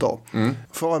hänt då.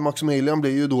 För Maximilian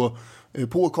blir ju då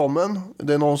påkommen.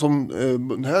 Det är någon som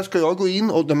här ska jag gå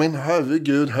in och men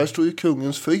herregud, här står ju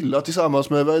kungens frilla tillsammans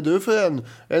med, vad är du för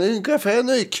en ynka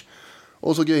fänrik?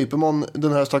 Och så griper man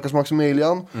den här stackars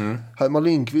Maximilian. Herman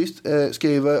Lindqvist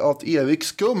skriver att Erik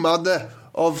skummade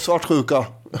av svartsjuka.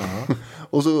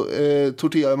 Och så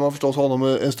torterar man förstås honom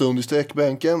en stund i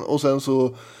sträckbänken och sen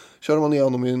så kör man ner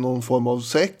honom i någon form av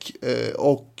säck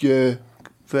och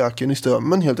väken i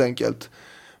strömmen helt enkelt,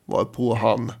 varpå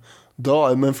han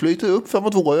dör men flyter upp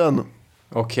framåt våren.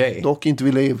 Okej. Dock inte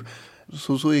vid liv.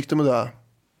 Så gick det med det.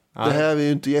 Nej. Det här är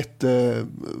ju inte jätte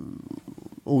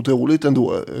otroligt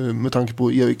ändå med tanke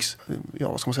på Eriks,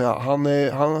 ja vad ska man säga,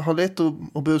 han har lätt att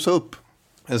busa upp.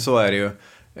 Så är det ju.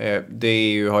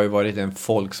 Det har ju varit en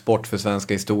folksport för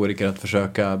svenska historiker att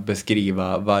försöka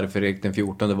beskriva varför Erik den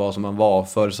 14 var som han var.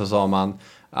 Förr så sa man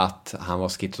att han var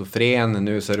schizofren.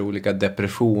 Nu så är det olika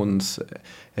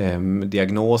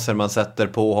depressionsdiagnoser man sätter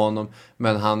på honom.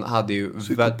 Men han hade ju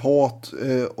psykopat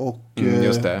och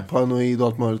just det. Paranoid och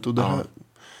allt möjligt. Och det här,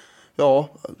 ja,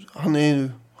 han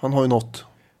har ju något.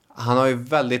 Han har ju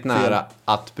väldigt nära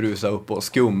att brusa upp och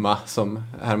skumma, som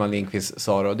Herman Lindqvist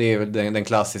sa då. Det är väl den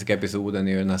klassiska episoden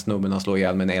i den här snubben han slår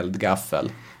ihjäl med en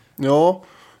eldgaffel. Ja,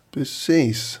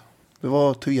 precis. Det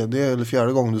var 3:e eller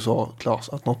 4:e gången du sa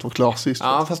att något var klassiskt.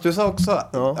 Ja, fast du sa också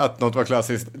att något var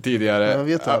klassiskt tidigare. Jag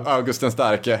vet det. August den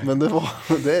starke. Men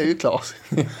det är ju klassiskt.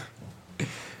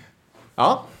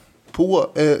 Ja. På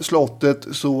slottet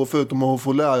så förutom att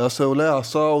få lära sig att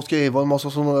läsa och skriva en massa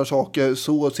sådana där saker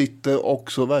så sitter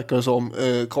också, verkar det som,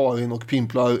 Karin och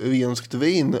pimplar renskt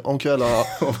vin om kvällarna.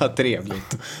 Vad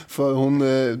trevligt.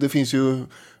 För det finns ju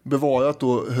bevarat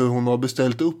då hur hon har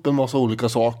beställt upp en massa olika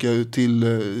saker till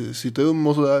sitt rum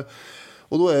och sådär.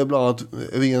 Och då är det bland annat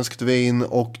renskt vin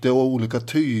och det är olika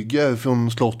tyger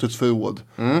från slottets förråd.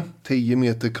 10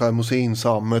 meter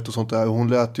karmosinsammet och sånt där. Och hon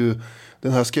lät ju,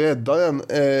 den här skräddaren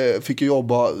fick ju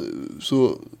jobba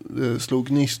så slog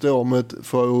gnister om det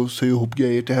för att sy ihop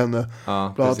grejer till henne.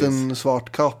 Ja, bland annat en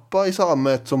svart kappa i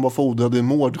sammet som var fodrad i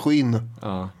mårdskinn.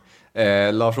 Ja.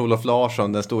 Lars-Olof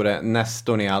Larsson, den stora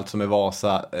nestorn i allt som är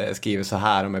Vasa, skriver så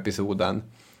här om episoden.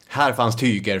 Här fanns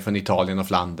tyger från Italien och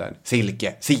Flandern.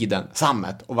 Silke, siden,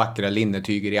 sammet och vackra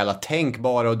linnetyger i alla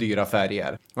tänkbara och dyra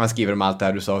färger. Och han skriver om allt det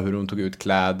här du sa, hur hon tog ut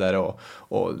kläder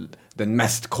och den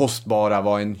mest kostbara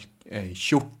var en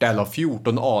kjortel av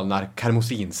 14 alnar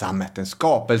karmosinsammet, en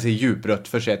skapelse i djuprött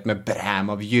försett med bräm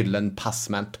av gyllen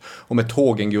passment och med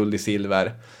tågenguld i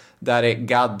silver. Där är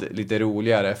Gadd lite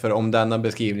roligare, för om denna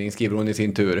beskrivning skriver hon i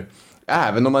sin tur: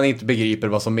 även om man inte begriper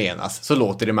vad som menas så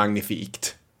låter det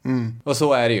magnifikt. Och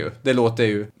så är det ju. Det låter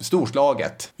ju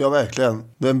storslaget. Ja, verkligen.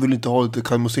 Vem vill inte ha lite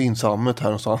karmosinsammet här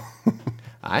någonstans?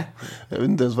 Nej. Jag vet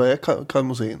inte ens vad är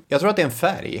karmosin. Jag tror att det är en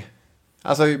färg.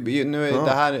 Alltså nu,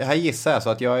 det här gissar jag så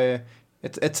att jag är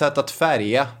ett sätt att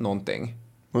färga någonting.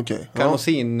 Okej.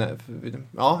 Karmosin,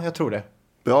 ja, jag tror det.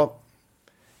 Ja.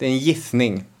 Det är en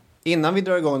gissning. Innan vi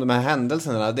drar igång de här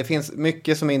händelserna, det finns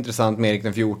mycket som är intressant med Erik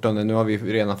den 14. Nu har vi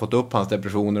redan fått upp hans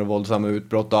depressioner och våldsamma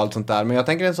utbrott och allt sånt där. Men jag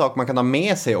tänker en sak man kan ha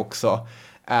med sig också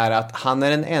är att han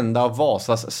är den enda av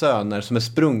Vasas söner som är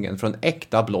sprungen från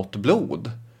äkta blått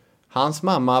blod. Hans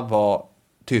mamma var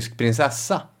tysk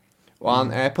prinsessa. Och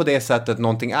han är på det sättet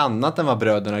någonting annat än vad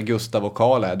bröderna Gustav och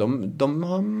Karl är. De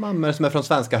har mammor som är från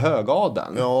svenska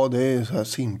högadeln. Ja, det är så här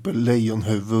simpel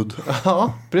lejonhuvud.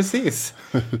 Ja, precis.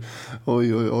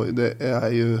 Oj,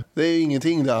 det är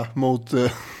ingenting där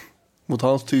mot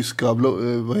hans tyska,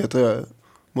 vad heter det?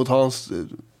 Mot hans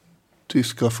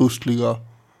tyska furstliga.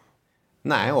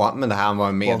 Nej, men det här, han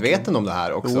var medveten om det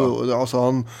här också. Jo,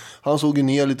 alltså han såg ju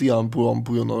ner lite grann på dem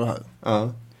på grund av det här.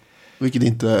 Ja. Vilket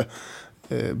inte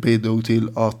bidrog till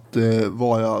att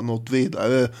vara något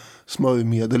vidare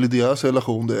smörjmedel i deras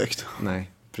relation direkt.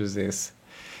 Nej, precis.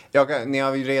 Ni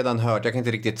har ju redan hört, jag kan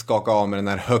inte riktigt skaka av med den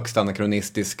här högst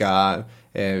anakronistiska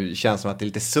känslan att det är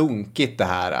lite sunkigt det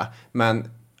här. Men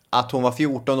att hon var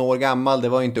 14 år gammal, det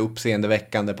var ju inte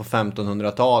uppseendeväckande på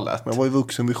 1500-talet. Men var ju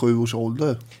vuxen vid 7 års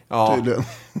ålder, tydligen.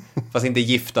 Fast inte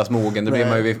giftasmogen, det blev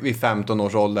man ju vid 15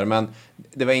 års ålder. Men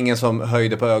det var ingen som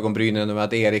höjde på ögonbrynen över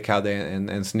att Erik hade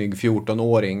en snygg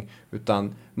 14-åring.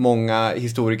 Utan många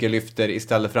historiker lyfter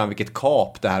istället fram vilket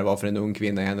kap det här var för en ung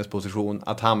kvinna i hennes position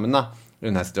att hamna i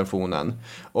den här situationen.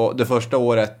 Och det första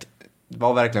året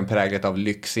var verkligen präglat av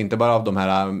lyx, inte bara av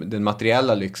den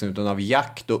materiella lyxen utan av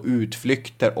jakt och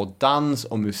utflykter och dans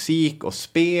och musik och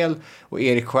spel. Och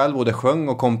Erik själv både sjöng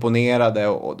och komponerade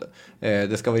och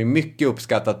det ska vara mycket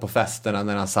uppskattat på festerna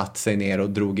när han satt sig ner och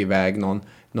drog iväg någon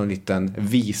liten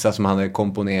visa som han hade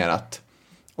komponerat.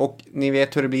 Och ni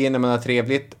vet hur det blir när man har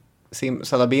trevligt.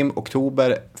 Simsalabim,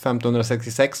 oktober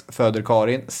 1566 föder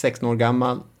Karin, 16 år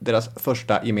gammal, deras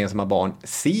första gemensamma barn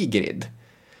Sigrid.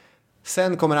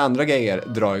 Sen kommer andra grejer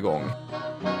dra igång.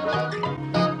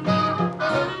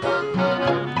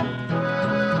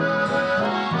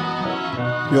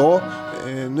 Ja,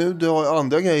 nu drar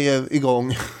andra grejer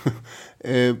igång.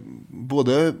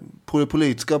 Både på det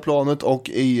politiska planet och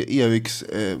i Eriks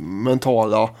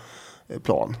mentala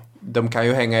plan. De kan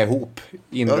ju hänga ihop,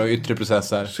 inre och yttre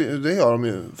processer. Det gör de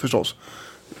ju förstås.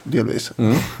 Delvis.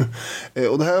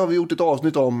 Och det här har vi gjort ett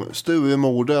avsnitt om,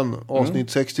 Sturemorden,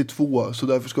 avsnitt 62. Så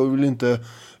därför ska vi väl inte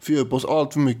fördjupa oss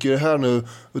allt för mycket i det här nu,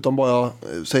 utan bara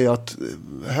säga att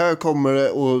här kommer det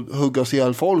att huggas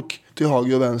ihjäl folk till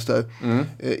höger och vänster.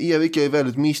 Erik är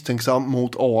väldigt misstänksam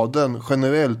mot adeln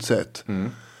generellt sett.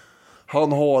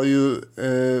 Han har ju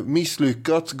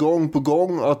misslyckats gång på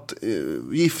gång att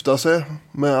gifta sig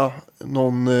med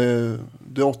någon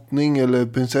drottning eller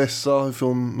prinsessa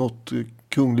från något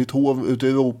kungligt hov ute i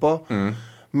Europa.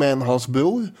 Men hans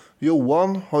bror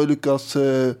Johan har ju lyckats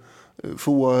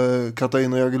få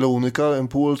Katarina Jagiellonica, en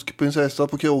polsk prinsessa,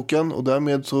 på kroken. Och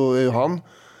därmed så är han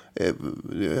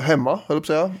hemma, höll jag på att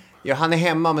säga. Ja, han är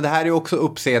hemma, men det här är ju också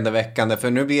uppseendeväckande,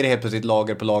 för nu blir det helt plötsligt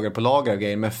lager på lager på lager av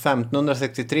grejer. Men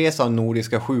 1563 så har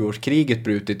nordiska sjuårskriget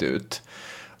brutit ut.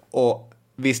 Och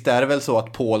visst är det väl så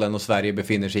att Polen och Sverige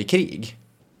befinner sig i krig?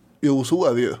 Jo, så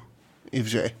är vi ju, i och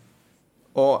för sig.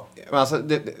 Och alltså,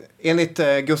 enligt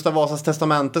Gustav Vasas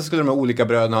testamente skulle de här olika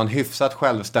bröderna ha en hyfsat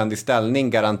självständig ställning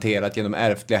garanterat genom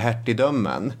ärftliga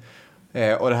hertigdömen.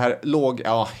 Och det här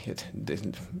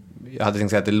jag hade tänkt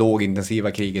säga att det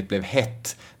lågintensiva kriget blev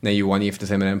hett när Johan gifte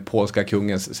sig med den polska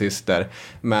kungens syster.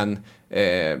 Men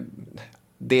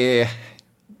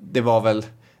det var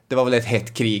väl ett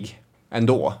hett krig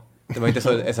ändå. Det var inte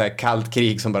ett så här kallt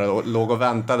krig som bara låg och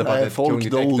väntade på att ett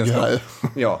kungligt äktenskap.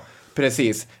 Ja,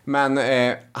 precis. Men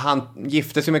han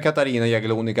gifte sig med Katarina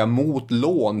Jagiellonica mot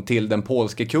lån till den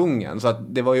polske kungen. Så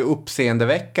att det var ju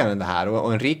uppseendeväckande det här.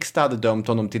 Och en riksdag hade dömt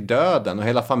honom till döden. Och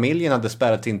hela familjen hade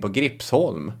spärrats in på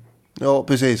Gripsholm. Ja,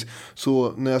 precis.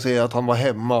 Så när jag säger att han var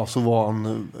hemma så var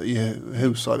han i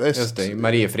husarrest. Just det,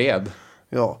 Mariefred.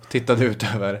 Ja. Tittade ut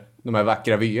över de här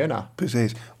vackra vyerna.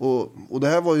 Precis. Och det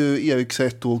här var ju Eriks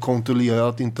sätt att kontrollera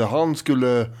att inte han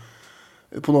skulle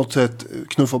på något sätt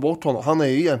knuffa bort honom. Han är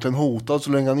ju egentligen hotad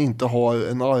så länge han inte har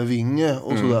en arvinge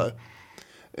och sådär.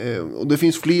 Och det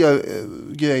finns fler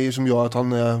grejer som gör att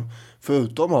han är,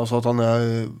 förutom alltså att han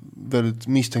är väldigt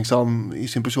misstänksam i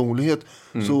sin personlighet,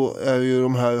 så är ju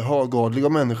de här högadliga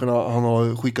människorna han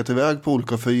har skickat iväg på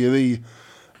olika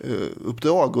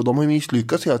uppdrag, och de har ju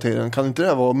misslyckats hela tiden. Kan inte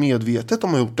det vara medvetet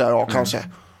de har gjort där kanske?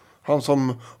 Han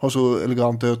som har så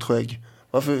elegant rött skägg.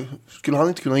 Varför skulle han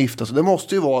inte kunna gifta sig? Det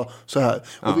måste ju vara så här.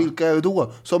 Och vilka är det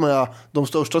då som är de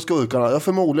största skurkarna? Ja,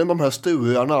 förmodligen de här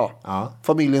Sturarna.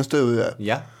 Familjen Sture.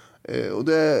 Ja. Och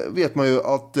det vet man ju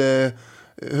att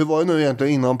hur var det nu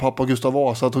egentligen innan pappa Gustav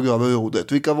Vasa tog över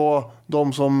rodret? Vilka var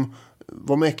de som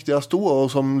var mäktigast då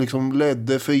och som liksom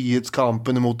ledde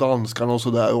frihetskampen emot danskarna och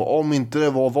sådär? Och om inte det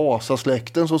var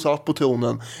Vasasläkten som satt på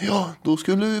tronen, ja, då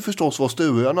skulle det förstås vara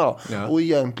Sturarna. Ja. Och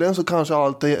egentligen så kanske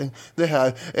allt det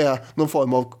här är någon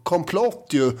form av komplott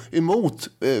ju emot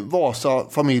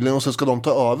Vasa-familjen, och så ska de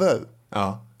ta över.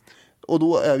 Ja. Och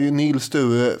då är ju Nils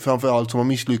Sture framförallt som har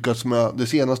misslyckats med det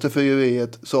senaste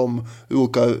frieriet, som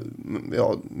råkar,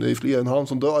 ja, det är fler än han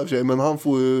som dör i och för sig, men han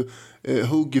får ju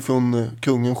hugg från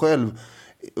kungen själv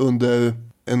under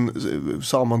en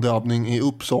sammandrabbning i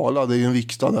Uppsala. Det är ju en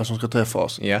riksdag där som ska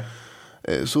träffas. Yeah.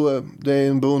 Så det är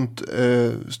en bunt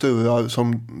sturar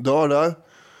som dör där.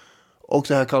 Och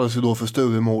det här kallas ju då för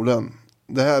Sturemorden.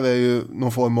 Det här är ju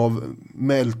någon form av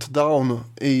meltdown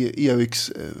i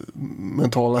Eriks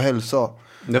mentala hälsa.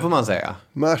 Det får man säga.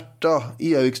 Märta,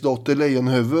 Eriks dotter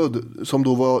Lejonhuvud, som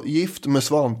då var gift med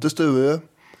Svante Sture,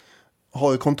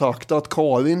 har kontaktat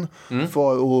Karin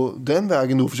för att den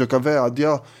vägen då försöka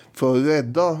vädja för att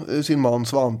rädda sin man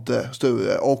Svante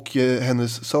Sture och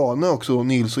hennes söner också,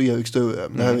 Nils och Erik Sture.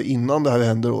 Det här är innan det här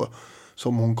händer då,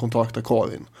 som hon kontaktar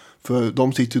Karin. För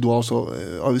de sitter ju då alltså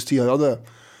arresterade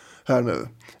här nu.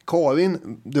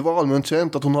 Karin, det var allmänt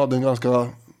känt att hon hade en ganska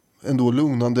ändå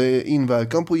lugnande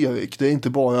inverkan på Erik. Det är inte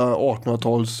bara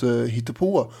 1800-tals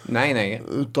hittepå. Nej.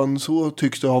 Utan så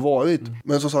tycks det ha varit.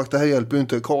 Men som sagt, det här hjälper ju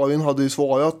inte. Karin hade ju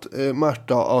svarat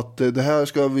Märta att det här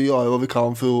ska vi göra vad vi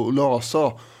kan för att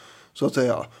lösa, så att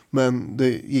säga. Men det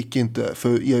gick inte,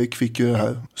 för Erik fick ju det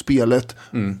här spelet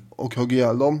och högg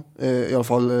ihjäl dem. I alla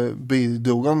fall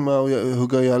bidrog han med att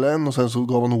hugga ihjäl en, och sen så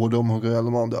gav han order om att hugga ihjäl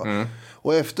de andra.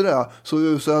 Och efter det så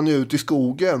rusar han ut i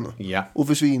skogen och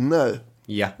försvinner.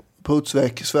 Ja. Puts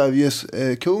väck. Sveriges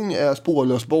kung är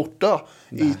spårlöst borta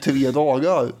i 3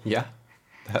 dagar. Ja,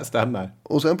 det här stämmer.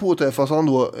 Och sen påträffas han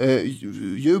då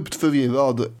djupt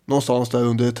förvirrad någonstans där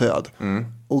under ett träd.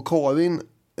 Och Karin,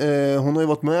 hon har ju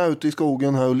varit med ute i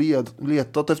skogen här och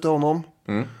letat efter honom.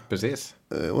 Precis.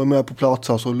 Och är med på plats,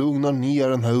 alltså lugnar ner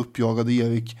den här uppjagade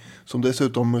Erik, som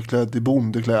dessutom är klädd i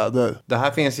bondekläder. Det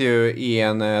här finns ju i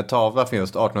en tavla från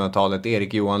just 1800-talet.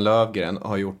 Erik Johan Lövgren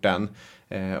har gjort den.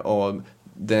 Och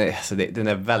den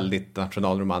är väldigt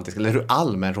nationalromantisk, eller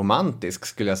allmänromantisk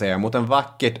skulle jag säga. Mot en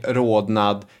vackert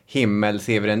rodnad himmel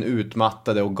ser vi den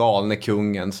utmattade och galne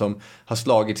kungen som har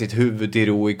slagit sitt huvud till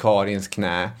ro i Karins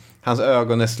knä. Hans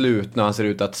ögon är slutna och han ser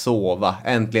ut att sova.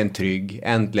 Äntligen trygg,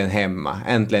 äntligen hemma,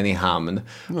 äntligen i hamn.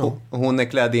 Ja. Hon är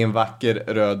klädd i en vacker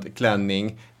röd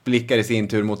klänning, blickar i sin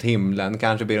tur mot himlen.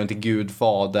 Kanske ber hon till Gud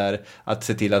fader att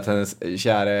se till att hennes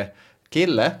käre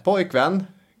kille, pojkvän,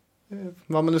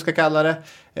 vad man nu ska kalla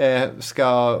det,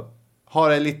 ska ha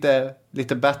det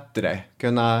lite bättre,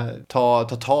 kunna ta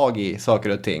tag i saker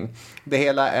och ting. Det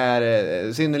hela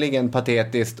är synnerligen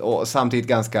patetiskt och samtidigt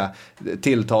ganska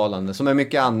tilltalande, som är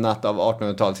mycket annat av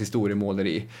 1800-tals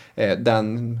historiemåleri.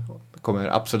 Den kommer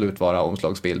absolut vara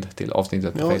omslagsbild till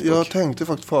avsnittet på Facebook. Jag tänkte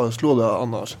faktiskt föreslå det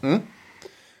annars.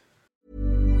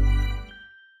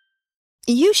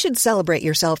 You should celebrate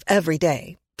yourself every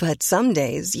day, but some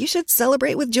days you should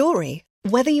celebrate with jewelry.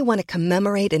 Whether you want to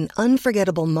commemorate an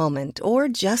unforgettable moment or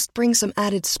just bring some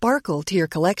added sparkle to your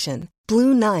collection,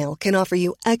 Blue Nile can offer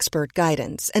you expert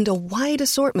guidance and a wide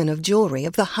assortment of jewelry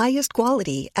of the highest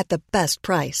quality at the best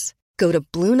price. Go to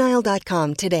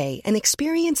BlueNile.com today and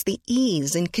experience the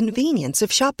ease and convenience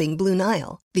of shopping Blue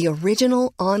Nile, the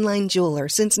original online jeweler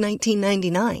since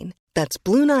 1999. That's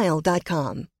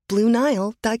BlueNile.com.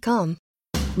 BlueNile.com.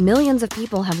 Millions of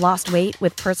people have lost weight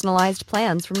with personalized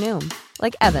plans from Noom.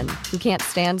 Like Evan, who can't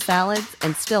stand salads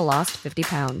and still lost 50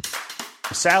 pounds.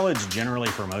 Salads generally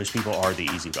for most people are the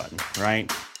easy button,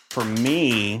 right? For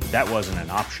me, that wasn't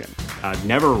an option. I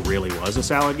never really was a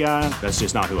salad guy. That's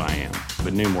just not who I am.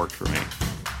 But Noom worked for me.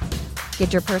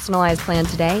 Get your personalized plan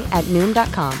today at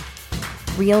Noom.com.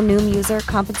 Real Noom user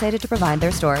compensated to provide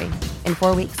their story. In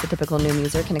 4 weeks, the typical Noom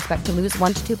user can expect to lose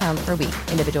 1 to 2 pounds per week.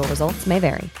 Individual results may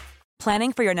vary.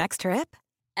 Planning for your next trip?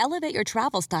 Elevate your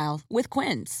travel style with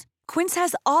Quince. Quince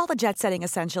has all the jet-setting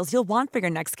essentials you'll want for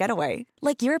your next getaway,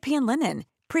 like European linen,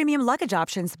 premium luggage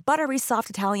options, buttery soft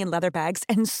Italian leather bags,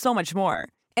 and so much more.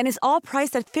 And is all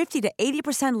priced at 50 to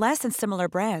 80% less than similar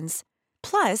brands.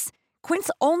 Plus, Quince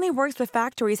only works with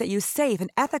factories that use safe and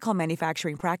ethical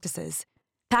manufacturing practices.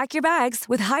 Pack your bags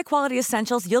with high-quality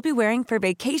essentials you'll be wearing for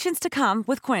vacations to come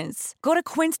with Quince. Go to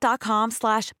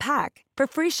quince.com/pack for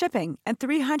free shipping and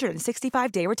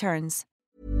 365-day returns.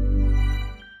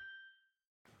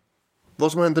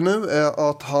 Vad som händer nu är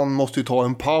att han måste ju ta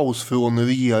en paus från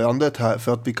regerandet här,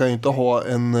 för att vi kan inte ha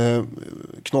en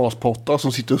knaspotta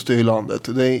som sitter och styr i landet.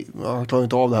 Han klarar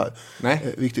inte av det här.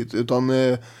 Nej. Riktigt. Utan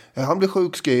han blir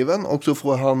sjukskriven och så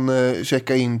får han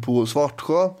checka in på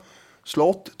Svartsjö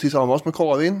slott tillsammans med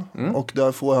Karin. Och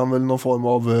där får han väl någon form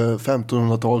av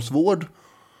 1500-talsvård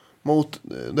mot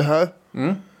det här.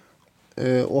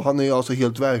 Och han är alltså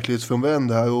helt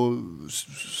verklighetsfrånvänd här och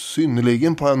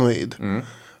synnerligen paranoid.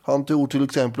 Han tror till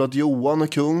exempel att Johan är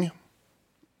kung.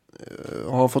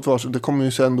 Har fått för sig, det kommer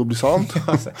ju sen då bli sant.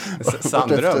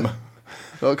 Sandröm.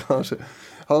 Ja, kanske.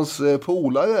 Hans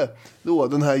polare då,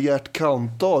 den här Gert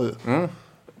Kantor,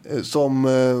 som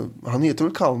han heter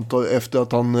väl Kantor efter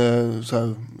att han så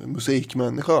här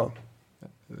musikmänniska.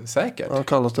 säkert. Han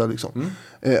kallas det liksom.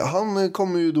 Han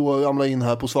kommer ju då ramla in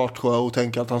här på Svartsjö och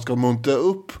tänka att han ska muntra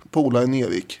upp polaren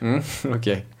Erik.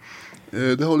 Okej.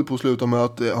 Det håller på att sluta med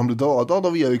att han blir dödad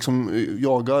av Erik som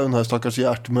jagar den här stackars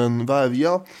Gert med en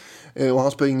värja. Och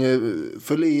han springer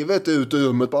för livet ut ur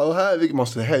rummet. Bara,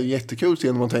 det här är jättekul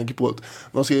scen när man tänker på det.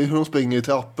 Man ser hur de springer i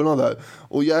trapporna där.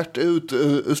 Och Gert ut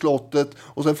ur slottet.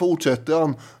 Och sen fortsätter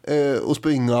han att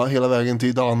springa hela vägen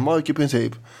till Danmark i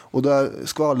princip. Och där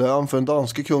skvallrar han för den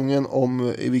danske kungen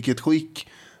om i vilket skick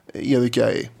Erik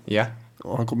är i. Ja.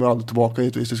 Och han kommer aldrig tillbaka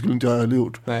givetvis. Det skulle inte jag heller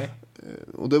gjort. Nej.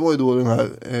 Och det var ju då den här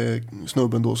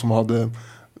snubben då som hade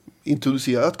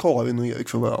introducerat Karin och Erik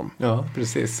för varandra. Ja,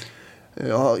 precis.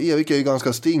 Ja, Erik är ju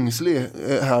ganska stingslig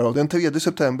här. Och den 3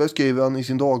 september skriver han i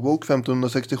sin dagbok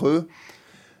 1567.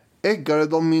 Äggade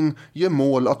de min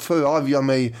gemål att förarga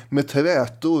mig med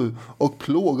trätor och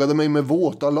plågade mig med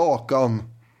våta lakan.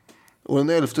 Och den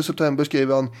 11 september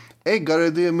skriver han. Äggade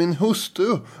det min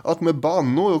hustru att med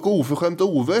bannor och oförskämt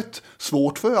ovett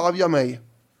svårt förarga mig.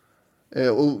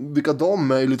 Och vilka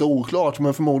de är lite oklart,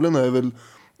 men förmodligen är det väl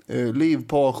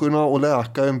livpagerna och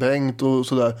läkaren Bengt och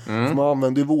sådär. För man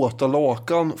använder våta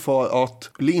lakan för att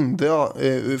lindra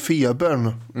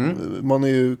febern. Man är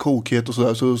ju kokhet och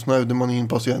sådär, så snärde man in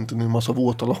patienten i en massa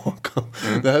våta lakan.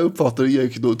 Det här uppfattade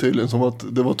Erik då tydligen som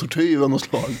att det var tortyr av något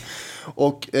slag.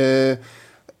 Och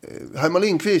Herman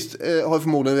Lindqvist har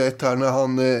förmodligen rätt här när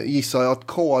han gissar att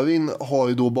Karin har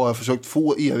ju då bara försökt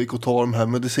få Erik att ta de här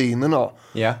medicinerna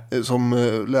som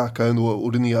läkaren då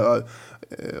ordinerar.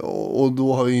 Och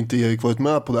då har ju inte Erik varit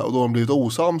med på det. Och då har de blivit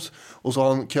osams. Och så har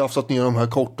han krafsat ner de här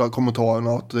korta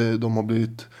kommentarerna att de har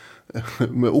blivit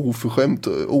med oförskämt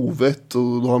ovett.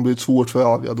 Och då har han blivit svårt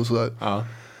förargad och sådär. Ja.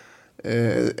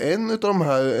 En av de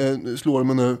här slår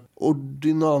mig nu.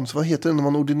 Ordinans, vad heter det när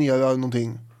man ordinerar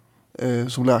någonting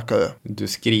som läkare? Du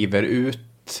skriver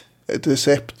ut ett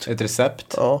recept. Ett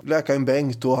recept? Ja, läkaren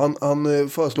Bengt då, han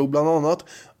föreslog bland annat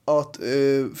att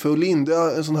för att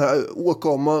lindra en sån här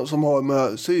åkomma som har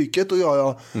med psyket att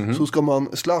göra så ska man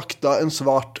slakta en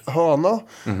svart höna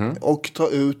och ta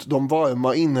ut de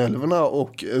varma inälvorna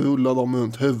och rulla dem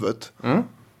runt huvudet.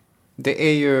 Det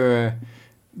är ju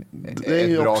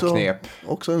ett bra knep.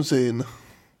 Också en syn.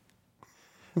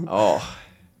 Ja.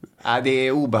 Det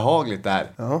är obehagligt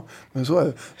där. Ja, men så är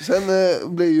det.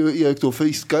 Sen blir ju Erik då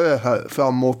friskare här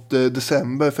framåt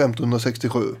december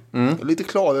 1567. Lite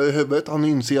klarare i huvudet. Han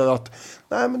inser att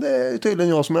nej, men det är tydligen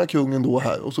jag som är kungen då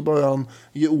här. Och så börjar han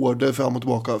ge order fram och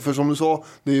tillbaka. För som du sa,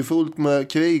 det är fullt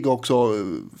med krig också.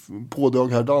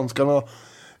 Pådrag här. Danskarna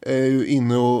är ju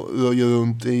inne och röjer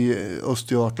runt i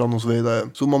Östergötland och så vidare.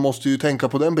 Så man måste ju tänka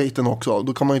på den biten också.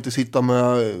 Då kan man inte sitta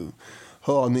med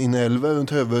hörninälver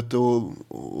runt huvudet och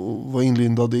var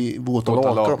inlindad i våta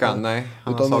lakan. Nej,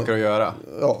 han har saker att göra.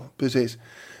 Ja, precis.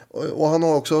 Och han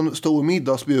har också en stor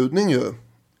middagsbjudning ju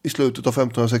i slutet av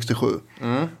 1567.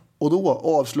 Och då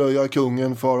avslöjar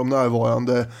kungen för de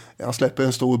närvarande. Han släpper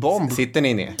en stor bomb. Sitter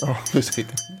ni ner? Ja, precis.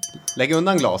 Lägg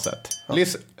undan glaset. Ja.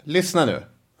 Lyssna nu.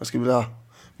 Jag skulle vilja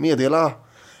meddela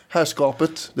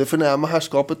herrskapet, det förnäma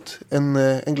herrskapet,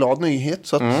 en glad nyhet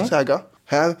så att säga.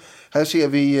 Här ser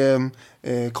vi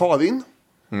Karin.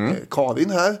 Karin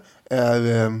här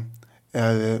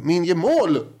är min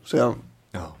gemål, säger han.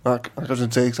 Ja. Han kanske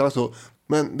inte säger exakt så.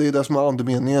 Men det är det som är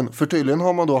andemeningen. För tydligen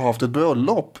har man då haft ett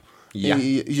bröllop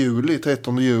i juli,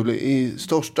 13 juli. I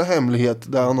största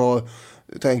hemlighet där han har,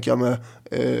 tänker jag med,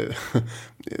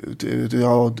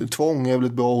 tvång är väl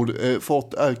ett bra ord,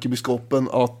 fått ärkebiskopen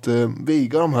att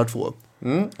viga de här två.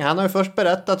 Han har ju först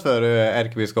berättat för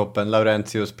ärkebiskopen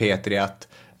Laurentius Petri att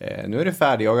nu är det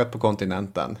färdigjagat på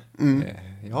kontinenten.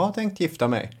 Jag har tänkt gifta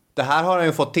mig. Det här har han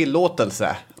ju fått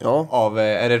tillåtelse av,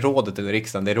 är det rådet eller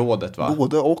riksdagen? Det är rådet, va?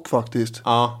 Både och faktiskt.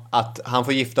 Ja, att han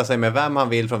får gifta sig med vem han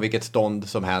vill från vilket stånd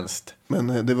som helst.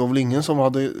 Men det var väl ingen som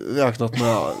hade räknat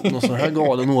med någon sån här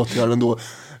galen åtgärd ändå.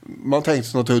 Man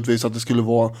tänkte naturligtvis att det skulle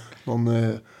vara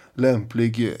någon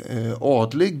lämplig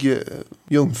adlig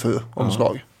jungfru av något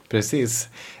slag. Precis.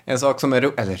 En sak som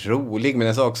är rolig, men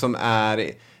en sak som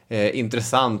är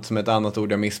intressant, som ett annat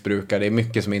ord jag missbrukar. Det är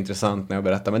mycket som är intressant när jag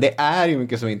berättar, men det är ju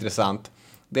mycket som är intressant.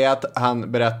 Det är att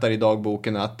han berättar i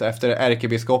dagboken att efter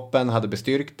ärkebiskopen hade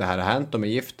bestyrkt det här har hänt, de är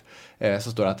gift,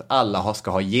 så står det att alla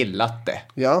ska ha gillat det.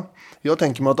 Ja, jag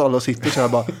tänker mig att alla sitter så här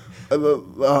bara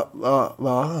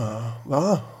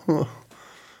va?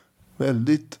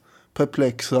 Väldigt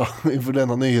perplexa inför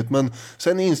denna nyhet. Men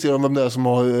sen inser de vem det är som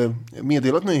har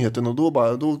meddelat nyheten, och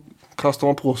då kastar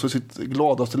man på sig sitt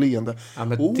gladaste leende. Ja,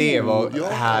 men det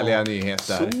var härliga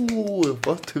nyheter. Så,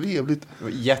 vad trevligt. Det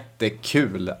var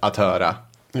jättekul att höra.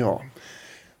 Ja,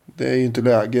 det är ju inte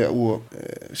läge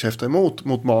att käfta emot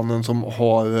mot mannen som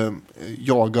har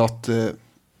jagat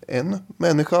en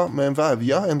människa med en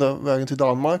värja ända vägen till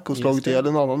Danmark och slagit ihjäl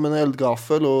en annan med en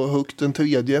eldgaffel och huggt en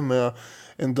tredje med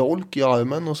en dolk i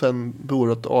armen och sen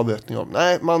beordrat avrättning av.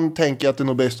 Nej, man tänker att det är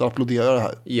nog bäst att applådera det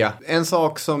här. Ja, en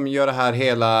sak som gör det här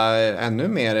hela ännu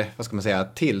mer, vad ska man säga,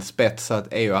 tillspetsat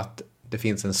är ju att det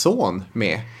finns en son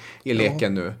med i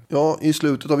leken nu. Ja, i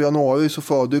slutet av januari så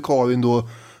födde Karin då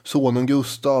sonen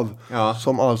Gustav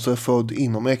som alltså är född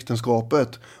inom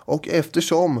äktenskapet. Och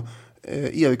eftersom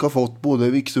Erik har fått både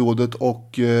riksrådet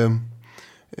och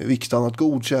riksdagen att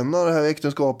godkänna det här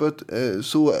äktenskapet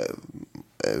så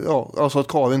alltså att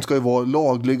Karin ska ju vara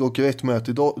laglig och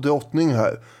rättmätig drottning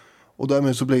här. Och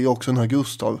därmed så blir ju också den här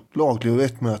Gustav laglig och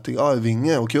rättmätig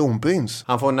arvinge och kronprins.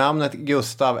 Han får namnet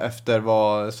Gustav efter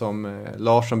vad som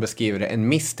Larsson beskriver det, en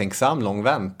misstänksam lång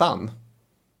väntan.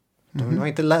 De har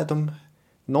inte lärt dem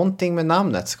någonting med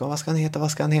namnet. Vad ska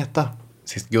han heta?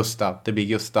 Sist Gustav, det blir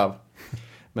Gustav.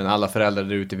 Men alla föräldrar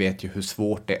där ute vet ju hur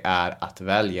svårt det är att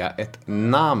välja ett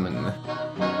namn.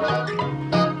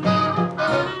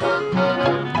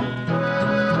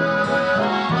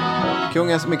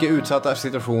 Kungens mycket utsatta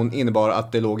situation innebar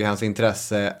att det låg i hans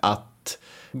intresse att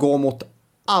gå mot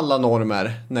alla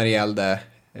normer när det gällde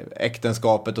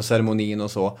äktenskapet och ceremonin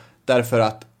och så. Därför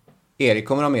att Erik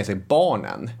kommer ha med sig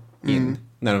barnen in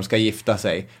när de ska gifta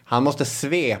sig. Han måste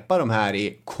svepa de här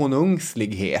i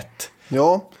konungslighet.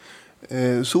 Ja,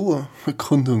 så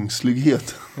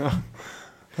konungslighet.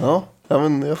 Ja,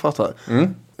 men jag fattar.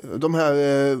 De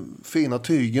här fina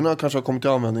tygerna kanske har kommit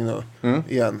till användning nu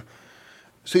igen.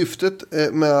 Syftet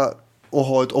med att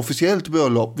ha ett officiellt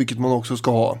bröllop, vilket man också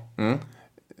ska ha,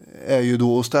 är ju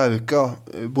då att stärka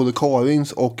både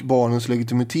Karins och barnens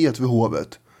legitimitet vid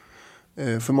hovet.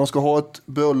 För man ska ha ett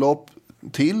bröllop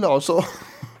till alltså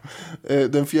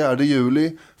den 4 juli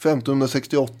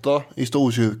 1568 i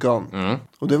Storkyrkan.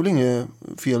 Och det är väl inget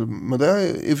fel med det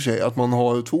i och för sig, att man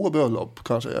har 2 bröllop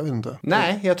kanske, jag vet inte.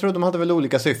 Nej, jag tror de hade väl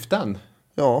olika syften.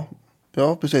 Ja,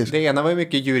 precis. Det ena var ju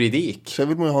mycket juridik. Sen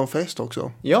vill man ju ha en fest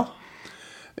också. Ja.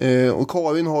 Och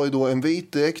Karin har ju då en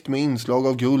vit dräkt med inslag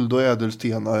av guld och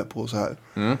ädelstenar på så här.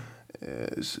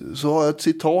 Så har jag ett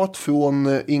citat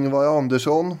från Ingvar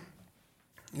Andersson,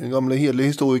 den gamla hederliga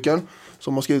historikern,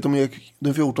 som har skrivit om Erik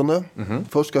den 14.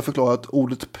 Först ska jag förklara att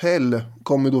ordet pell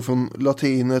kommer då från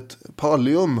latinet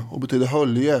pallium och betyder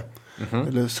hölje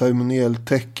eller ceremoniellt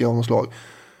täcke av något slag.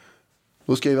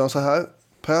 Då skriver han så här: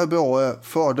 Per Brahe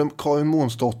förde Karin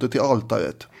Månsdotter till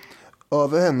altaret.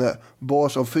 Över henne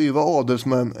bars av 4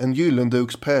 adelsmän en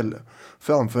gyllendukspell.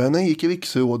 Framför henne gick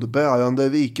riksråd bärande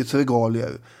rikets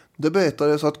regalier. Det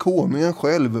berättades att konungen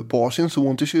själv bar sin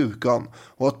son till kyrkan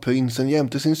och att prinsen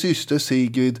jämte sin syster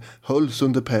Sigrid hölls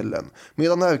under pellen,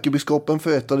 medan ärkebiskopen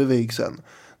förrättade vigseln.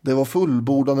 Det var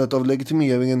fullbordandet av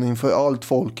legitimeringen inför allt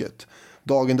folket.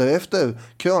 Dagen därefter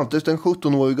kröntes den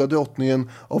 17-åriga drottningen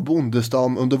av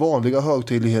bondestam under vanliga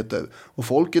högtidligheter och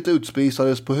folket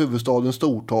utspisades på huvudstadens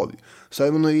stortorg.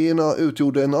 Ceremonierna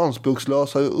utgjorde en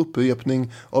anspråkslösare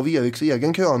upprepning av Eriks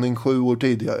egen kröning 7 år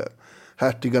tidigare.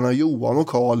 Hertigarna Johan och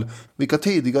Karl, vilka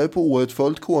tidigare på året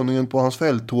följt konungen på hans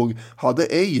fälttåg, hade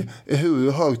ej,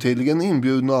 ehuru högtidligen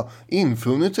inbjudna,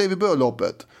 infunnit sig vid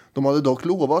bröllopet. De hade dock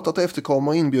lovat att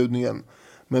efterkomma inbjudningen.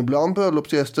 Men bland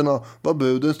bröllopsgästerna var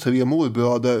brudens 3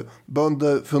 morbröder,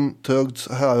 bönder från Tögds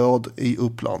härad i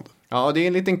Uppland. Ja, det är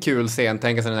en liten kul scen.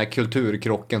 Tänk sig den här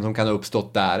kulturkrocken som kan ha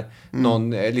uppstått där. Någon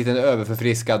liten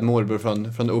överförfriskad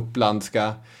morbror från Uppland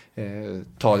ska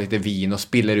ta lite vin och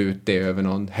spiller ut det över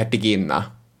någon hertiginna.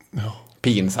 Ja.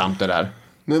 Pinsamt det där.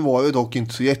 Nu var det dock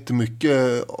inte så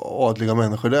jättemycket adliga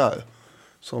människor där.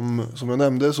 Som jag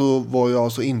nämnde så var ju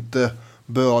alltså inte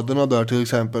bröderna där till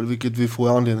exempel, vilket vi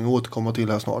får anledning att återkomma till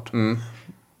här snart.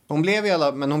 Hon blev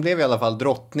i alla fall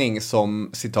drottning som,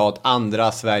 citat,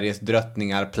 andra Sveriges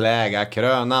drottningar pläga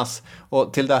krönas.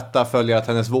 Och till detta följer att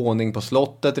hennes våning på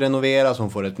slottet renoveras. Hon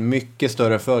får ett mycket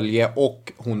större följe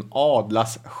och hon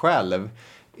adlas själv.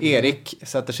 Erik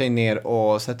sätter sig ner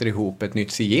och sätter ihop ett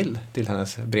nytt sigill till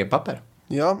hennes brevpapper.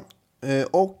 Ja,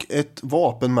 och ett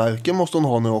vapenmärke måste hon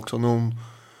ha nu också när hon...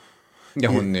 Ja,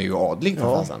 hon är ju adlig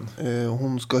för fasen.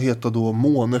 Hon ska heta då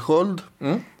Månesköld.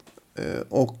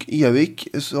 Och Erik,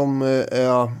 som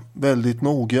är väldigt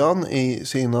noggrann i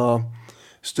sina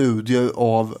studier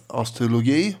av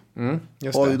astrologi,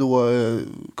 har ju då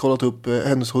kollat upp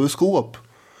hennes horoskop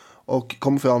och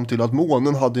kom fram till att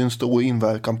månen hade en stor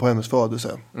inverkan på hennes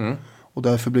födelse. Och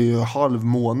därför blir ju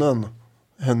halvmånen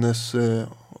hennes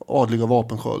adliga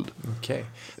vapensköld. Okej.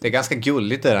 Det är ganska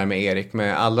gulligt det där med Erik.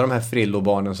 Med alla de här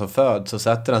frillobarnen som föds så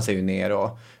sätter han sig ju ner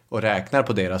och räknar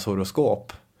på deras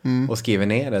horoskop. och skriver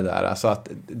ner det där. Alltså att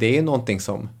det är någonting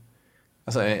som,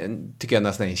 alltså, tycker jag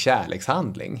nästan är en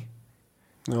kärlekshandling.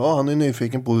 Ja, han är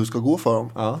nyfiken på hur det ska gå för dem.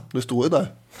 Ja. Det står ju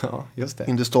där. Ja, just det.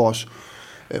 In the stars.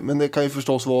 Men det kan ju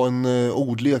förstås vara en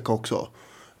ordlek också.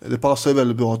 Det passar ju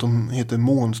väldigt bra att de heter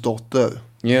Månsdotter.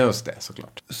 Just det,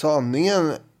 såklart.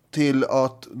 Sanningen till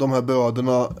att de här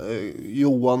bröderna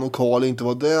Johan och Karl inte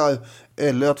var där,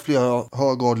 eller att flera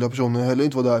högadliga personer heller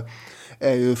inte var där,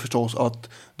 är ju förstås att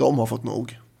de har fått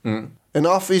nog.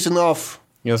 Enough is enough.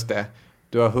 Just det.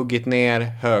 Du har huggit ner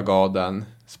högadeln,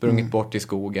 sprungit bort i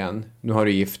skogen. Nu har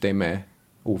du gift dig med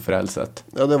ofrälset.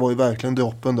 Ja, det var ju verkligen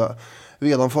droppen där.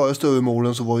 Redan före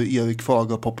Sturemorden så var ju Erik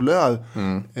föga populär.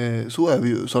 Så är vi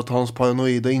ju. Så att hans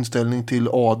paranoida inställning till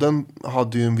adeln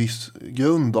hade ju en viss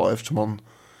grund då, eftersom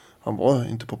han var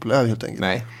inte populär helt enkelt.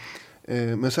 Nej.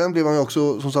 Men sen blev han ju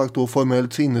också som sagt då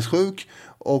formellt sinnessjuk.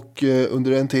 Och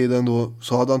under den tiden då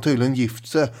så hade han tydligen gift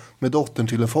sig med dottern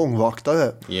till en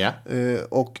fångvaktare. Yeah.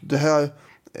 Och det här,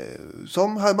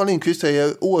 som Herman Lindqvist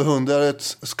säger,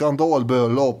 århundradets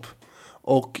skandalbröllop.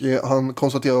 Och han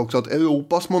konstaterar också att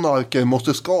Europas monarker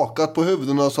måste skakat på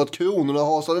huvudena så att kronorna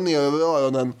hasade ner över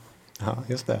öronen. Ja,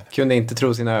 just det. Kunde inte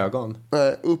tro sina ögon.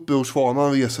 Nej,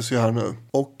 upprorsfanan reser sig här nu.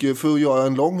 Och för att göra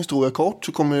en lång historia kort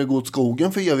så kommer det gå åt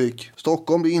skogen för Erik.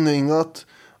 Stockholm blir inringat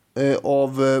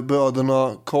av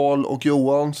bröderna Karl och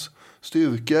Johans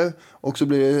styrkor. Och så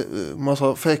blir det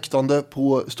massa fäktande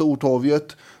på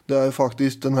Stortorget. Där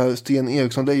faktiskt den här Sten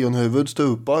Eriksson Lejonhuvud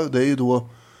stupar. Det är ju då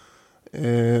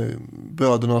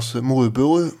brödernas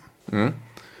morbror.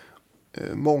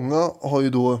 Många har ju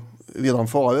då redan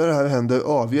före det här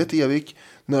händer övergett Erik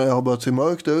när det har börjat se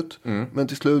mörkt ut. Men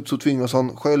till slut så tvingas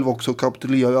han själv också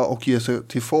kapitulera och ge sig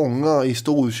till fånga i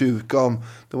Storkyrkan.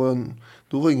 Då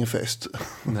var det ingen fest.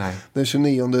 Nej. Den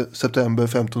 29 september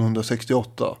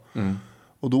 1568.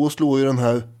 Och då slår ju den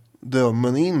här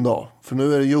drömmen in då. För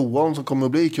nu är det Johan som kommer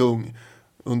att bli kung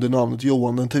under namnet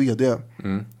Johan den tredje.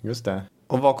 Just det.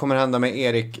 Och vad kommer hända med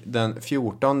Erik den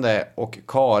 14:e och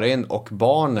Karin och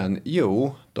barnen?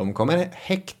 Jo, de kommer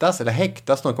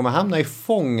häktas, de kommer hamna i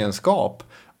fångenskap.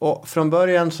 Och från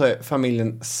början så är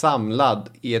familjen samlad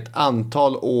i ett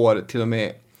antal år, till och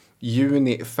med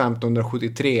juni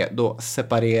 1573, då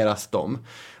separeras de.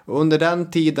 Och under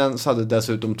den tiden så hade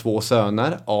dessutom 2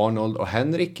 söner, Arnold och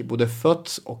Henrik, både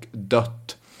fötts och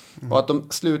dött. Och att de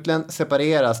slutligen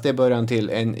separeras, det är början till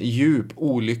en djup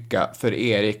olycka för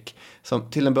Erik, som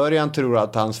till en början tror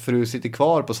att hans fru sitter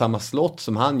kvar på samma slott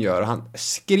som han gör. Han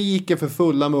skriker för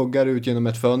fulla muggar ut genom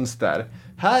ett fönster.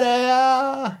 Här är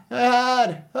jag!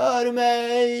 Här! Hör du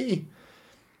mig?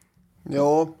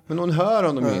 Ja. Men hon hör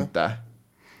honom ju inte.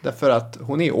 Därför att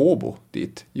hon är i Åbo,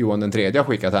 dit Johan den tredje har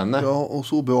skickat henne. Ja, och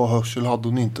så bra hörsel hade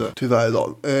hon inte, tyvärr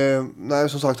idag. Nej,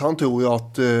 som sagt, han tror ju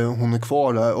att hon är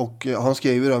kvar där. Och han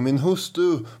skriver där: min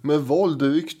hustru med våld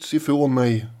ryckts ifrån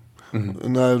mig.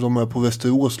 När de är på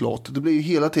Västerås slott. Det blir ju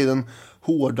hela tiden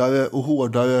hårdare och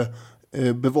hårdare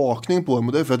bevakning på dem.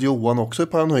 Och det är för att Johan också är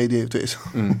paranoid givetvis.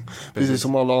 Precis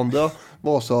som alla andra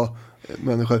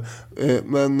Vasa-människor.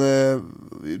 Men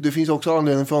det finns också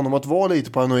anledning för honom att vara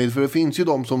lite paranoid. För det finns ju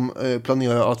de som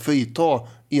planerar att frita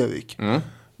Erik.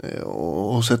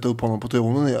 Och sätta upp honom på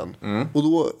tronen igen. Och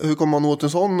då, hur kommer man åt en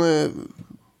sån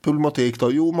problematik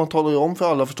då? Jo, man talar ju om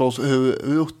för alla förstås hur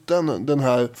rutten den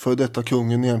här för detta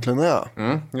kungen egentligen är.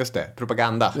 Just det,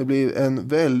 propaganda. Det blir en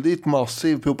väldigt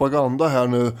massiv propaganda här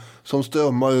nu som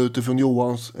strömmar utifrån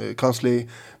Johans kansli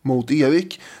mot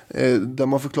Erik. Där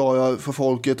man förklarar för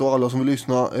folket och alla som vill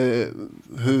lyssna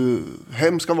hur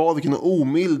hemskt han var, vilken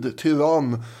omild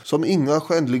tyrann som inga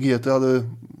skändligheter hade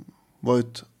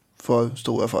varit för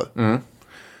stora för.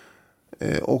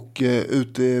 Och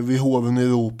ute vid hoven i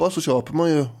Europa så köper man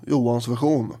ju Johans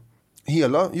version.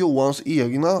 Hela Johans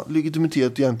egna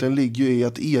legitimitet egentligen ligger ju i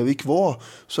att Erik var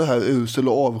så här usel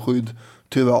och avskydd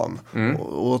tyrann.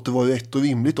 Och att det var rätt och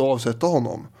rimligt att avsätta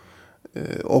honom.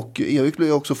 Och Erik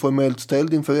blev också formellt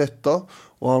ställd inför rätta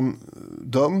och han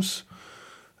döms.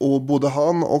 Och både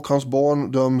han och hans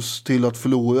barn döms till att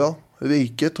förlora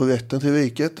riket och rätten till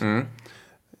riket.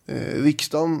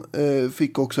 Riksdagen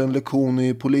fick också en lektion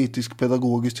i politisk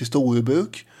pedagogiskt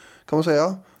historiebruk, kan man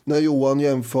säga. När Johan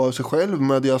jämför sig själv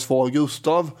med deras far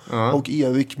Gustav och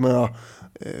Erik med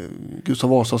Gustav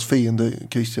Vasas fiende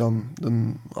Kristian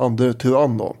den andre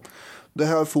tyrann då. Det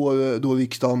här får då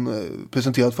riksdagen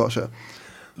presenterat för sig.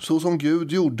 Så som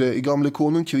Gud gjorde i gamle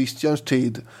konung Kristians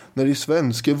tid, när de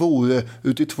svenske vore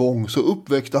ut i tvång, så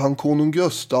uppväckte han konung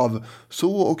Gustav.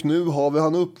 Så och nu har vi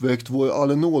han uppväckt vår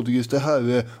allernådigaste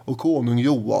herre och konung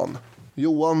Johan.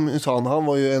 Johan minsann, han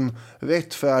var ju en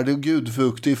rättfärdig,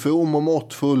 gudfruktig, from och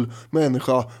måttfull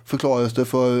människa, förklarades det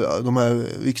för de här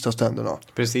riksdagsständerna.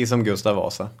 Precis som Gustav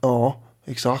Vasa. Ja,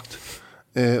 exakt.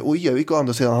 Och Erik å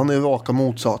andra sidan, han är raka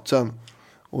motsatsen.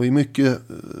 Och i mycket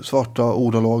svarta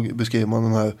ordalag beskriver man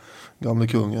den här gamla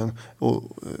kungen. Och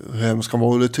hur hemskt han var.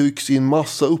 Och det trycks i en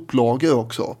massa upplagor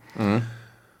också.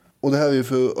 Och det här är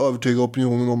för att övertyga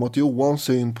opinionen om att Johans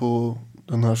syn på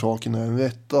den här saken är en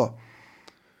rätta.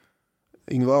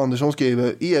 Ingvar Andersson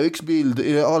skriver: Eriks bild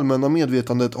i det allmänna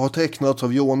medvetandet har tecknats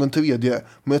av Johan den tredje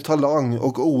med talang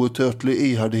och outtröttlig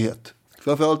ihärdighet.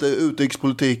 Framförallt är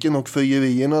utrikespolitiken och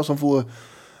frigerierna som får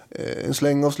en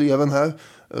släng av sleven här.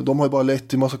 De har ju bara lett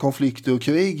till massa konflikter och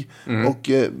krig.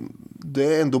 Och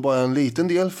det är ändå bara en liten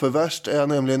del. För värst är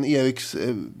nämligen Eriks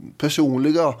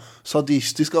personliga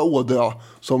sadistiska ådra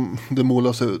som det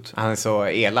målas ut. Han är så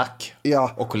elak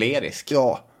och kolerisk.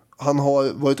 Ja, han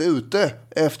har varit ute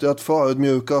efter att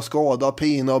förödmjuka, skada,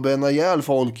 pina och bränna ihjäl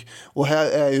folk. Och här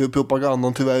är ju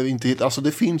propagandan tyvärr inte helt... Alltså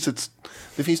det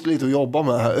finns lite att jobba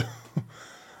med här.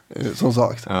 Som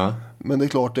sagt. Ja. Men det är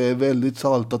klart, det är väldigt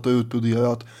saltat och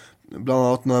utbroderat. Bland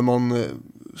annat när man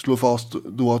slår fast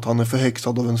då att han är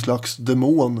förhäxad av en slags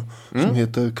demon som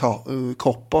heter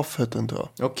Koppaf, heter inte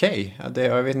det? Okej,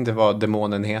 jag vet inte vad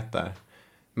demonen heter.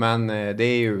 Men det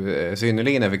är ju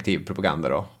synnerligen effektiv propaganda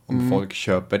då, om folk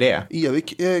köper det.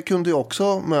 Erik kunde ju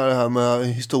också med det här med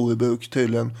historiebruk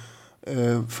tydligen.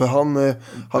 För han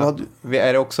hade...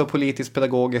 Är det också politiskt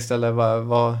pedagogiskt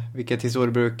eller vilket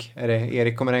historiebruk är det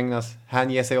Erik kommer ägnas?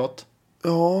 Han ger sig åt?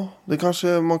 Ja, det kanske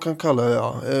man kan kalla det, ja.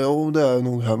 Och det är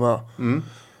nog här med.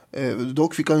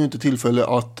 Dock fick han ju inte tillfälle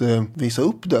att visa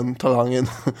upp den talangen.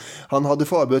 Han hade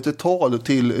förberett ett tal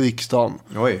till riksdagen.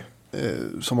 Oj.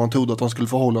 Som han trodde att han skulle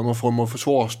få hålla någon form av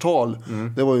försvarstal.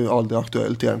 Det var ju aldrig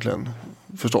aktuellt egentligen,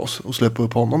 förstås. Att släppa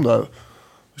upp honom där.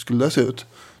 Hur skulle det se ut?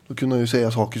 Då kunde han ju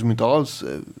säga saker som inte alls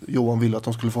Johan ville att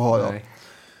han skulle få höra. Nej.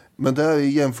 Men där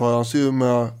jämför han sig ju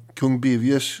med kung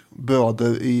Birgers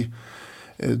bröder i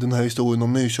den här historien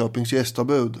om Nyköpings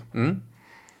gästabud.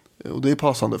 Och det är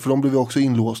passande, för de blev också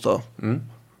inlåsta.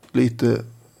 Lite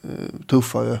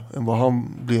tuffare än vad han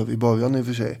blev i början i och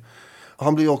för sig.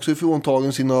 Han blir också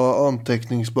ifråntagen sina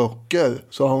anteckningsböcker.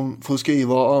 Så han får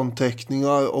skriva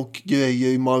anteckningar och grejer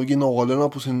i marginalerna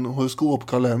på sin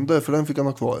horoskopkalender. För den fick han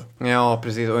ha kvar. Ja,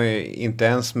 precis. Och inte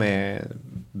ens med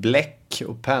bläck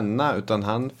och penna. Utan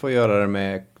han får göra det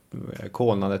med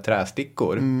kolnade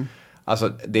trästickor.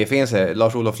 Alltså det finns,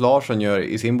 Lars-Olof Larsson gör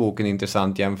i sin bok en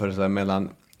intressant jämförelse mellan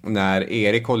när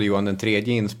Erik håller Johan den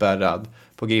tredje inspärrad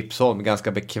på Gripsholm,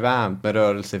 ganska bekvämt med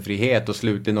rörelsefrihet och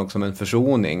slutligen också med en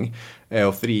försoning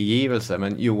och frigivelse.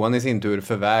 Men Johan i sin tur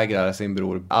förvägrar sin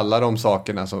bror alla de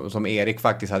sakerna som Erik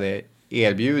faktiskt hade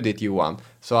erbjudit Johan.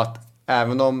 Så att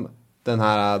även om den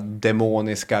här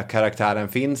demoniska karaktären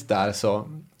finns där, så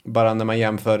bara när man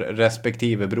jämför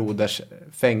respektive broders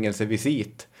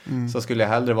fängelsevisit så skulle jag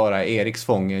hellre vara Eriks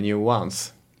fånge än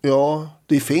Johans. Ja,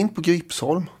 det är fint på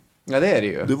Gripsholm. Ja, det är det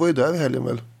ju. Du var ju där i helgen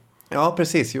väl? Ja,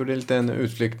 precis. Gjorde en liten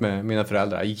utflykt med mina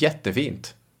föräldrar.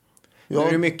 Jättefint. Ja. Nu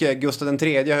är det mycket, Gustav den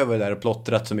tredje har varit där och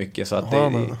plottrat så mycket så att det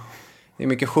är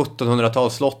mycket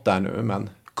 1700-tals slott där nu. Men...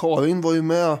 Karin var ju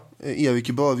med Erik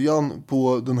i början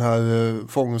på den här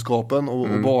fångenskapen och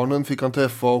barnen fick han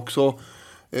träffa också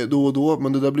då och då.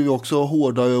 Men det där blev ju också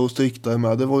hårdare och striktare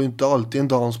med. Det var ju inte alltid en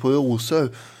dans på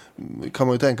rosor, kan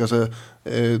man ju tänka sig.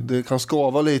 Det kan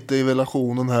skava lite i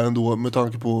relationen här ändå med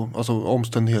tanke på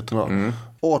omständigheterna.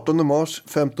 18 mars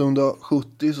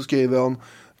 1570 så skriver han: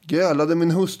 grälade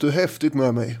min hustru häftigt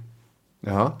med mig.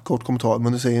 Jaha. Kort kommentar,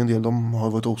 men det säger en del, de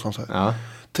har varit osams här. Ja.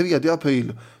 3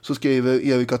 april så skriver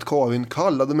Erik att Karin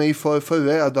kallade mig för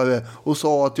förrädare och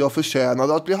sa att jag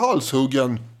förtjänade att bli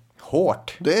halshuggen.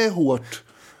 Hårt. Det är hårt.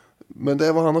 Men det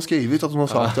är vad han har skrivit att hon har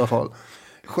sagt i alla fall.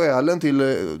 Skälen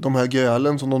till de här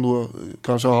grälen som de då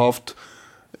kanske har haft,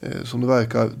 som det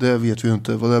verkar, det vet vi ju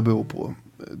inte vad det beror på.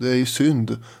 Det är ju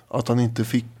synd att han inte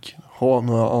fick ha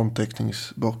några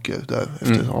anteckningsböcker där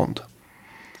efterhand.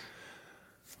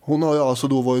 Hon har ju alltså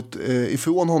då varit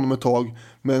ifrån honom ett tag,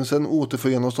 men sen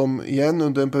återförenas de igen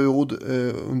under en period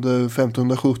under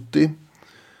 1570.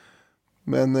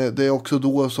 Men det är också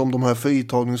då som de här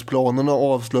fritagningsplanerna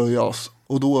avslöjas.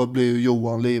 Och då blir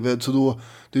Johan livet. Så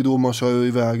det är då man kör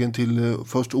i vägen till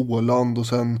först Åland och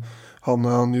sen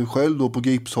hamnar han ju själv då på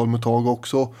Gripsholm ett tag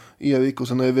också, Erik. Och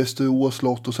sen är det Västerås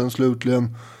slott och sen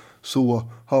slutligen så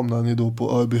hamnar han ju då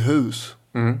på Örbyhus.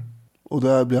 Och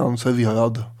där blir han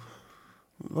serverad.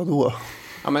 Vadå?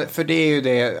 Ja, men för det är ju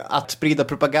det, att sprida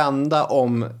propaganda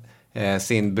om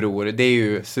sin bror. Det är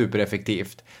ju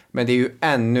supereffektivt. Men det är ju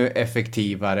ännu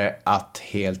effektivare att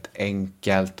helt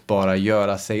enkelt bara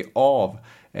göra sig av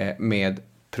med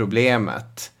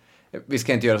problemet. Vi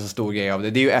ska inte göra så stor grej av det.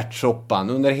 Det är ju ärtsoppan.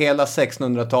 Under hela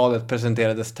 1600-talet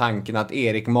presenterades tanken att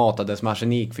Erik matades med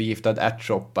arsenikförgiftad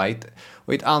ärtsoppa.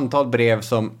 Och i ett antal brev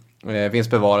som finns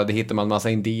bevarade hittar man massa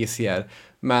indicier.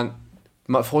 Men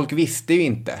folk visste ju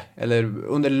inte. Eller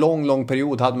under lång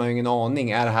period hade man ju ingen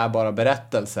aning. Är det här bara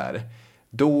berättelser?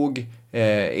 Dog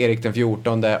Erik den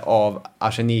 14 av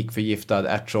arsenikförgiftad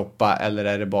ärtsoppa eller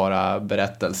är det bara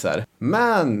berättelser?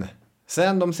 Men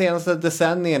sen de senaste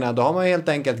decennierna då har man helt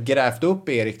enkelt grävt upp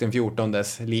Erik den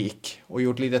 14:s lik och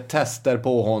gjort lite tester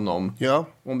på honom. Ja.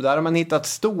 Och där har man hittat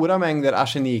stora mängder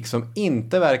arsenik som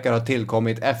inte verkar ha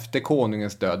tillkommit efter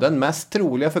konungens död. Den mest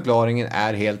troliga förklaringen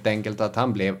är helt enkelt att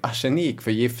han blev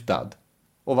arsenikförgiftad.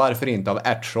 Och varför inte av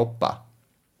ärtsoppa?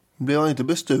 Blev han inte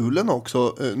bestulen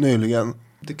också nyligen?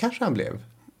 Det kanske han blev.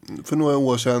 För några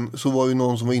år sedan så var ju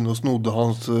någon som var inne och snodde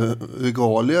hans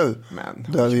regalier.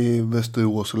 Där i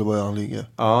Västerås eller var han ligger.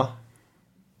 Ja.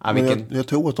 Men jag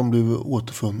tror att de blev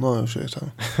återfunna.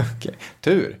 Okej.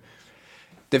 Tur.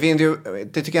 Det finns ju,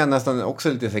 det tycker jag nästan också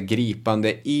är lite så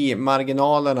gripande. I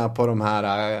marginalerna på de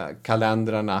här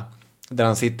kalendrarna där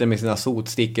han sitter med sina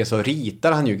sotstickor så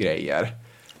ritar han ju grejer.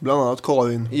 Bland annat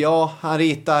Karin. Ja, han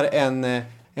ritar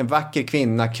en vacker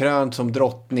kvinna krönt som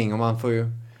drottning och man får ju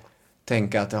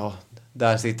tänka att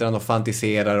där sitter han och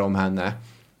fantiserar om henne.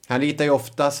 Han ritar ju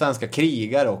ofta svenska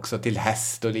krigare också till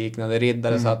häst och liknande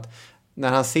riddare så att när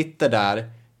han sitter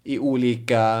där i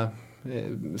olika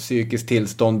psykiskt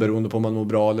tillstånd beroende på om man mår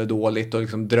bra eller dåligt och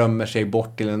liksom drömmer sig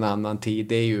bort till en annan tid,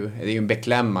 det är ju en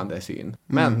beklämmande syn.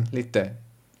 Men lite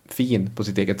fin på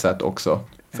sitt eget sätt också.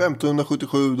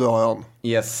 1577 drar han.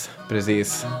 Yes,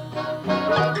 precis.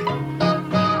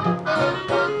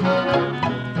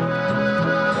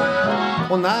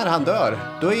 Och när han dör,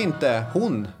 då är inte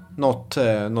hon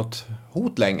något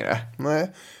hot längre.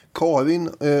 Nej, Karin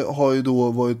har ju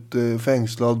då varit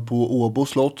fängslad på Åbo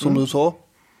slott som du sa.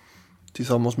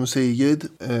 Tillsammans med Sigrid.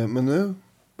 Men nu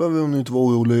behöver hon inte vara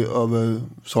orolig över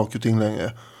saker och ting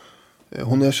längre.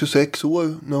 Hon är 26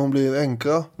 år när hon blir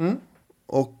änka.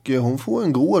 Och hon får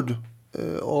en gård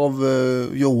av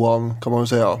Johan kan man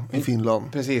säga i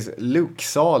Finland. Precis,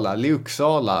 Luksala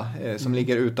som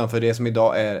ligger utanför det som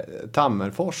idag är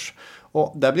Tammerfors.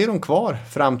 Och där blir hon kvar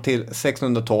fram till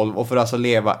 1612 och får alltså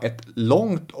leva ett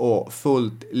långt och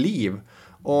fullt liv.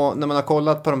 Och när man har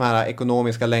kollat på de här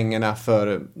ekonomiska längorna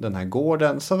för den här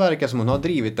gården så verkar det som hon har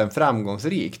drivit den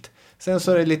framgångsrikt. Sen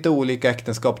så är det lite olika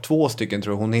äktenskap, 2 stycken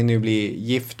tror jag. Hon hinner ju bli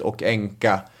gift och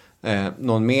änka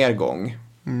någon mer gång.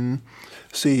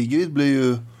 Sigrid blir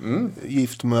ju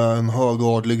gift med en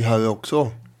högadlig herre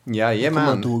också. Jajamän. Jag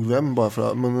kommer inte ihåg vem bara för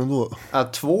det, men ändå.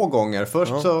 2 gånger.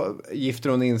 Först så gifter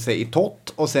hon in sig i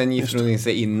Tott och sen gifter hon in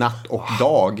sig i Natt och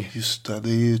Dag. Just det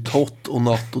är ju Tott och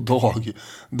Natt och Dag.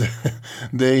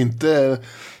 Det är inte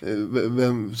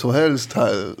vem som helst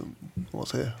här, vad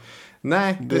säger.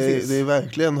 Nej, precis. Det är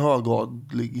verkligen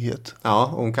högadlighet.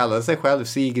 Ja, hon kallade sig själv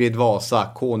Sigrid Vasa,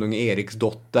 konung Eriks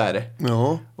dotter.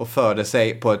 Ja. Och förde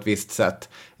sig på ett visst sätt.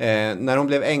 När hon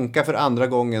blev änka för andra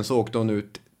gången så åkte hon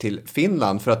ut till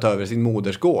Finland för att ta över sin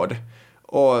modersgård.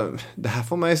 Och det här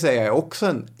får man ju säga är också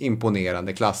en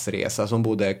imponerande klassresa som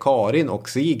både Karin och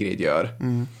Sigrid gör.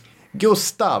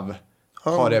 Gustav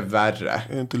har det värre.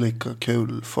 Det är inte lika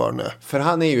kul för henne. För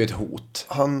han är ju ett hot.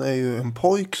 Han är ju en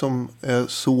pojk som är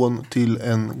son till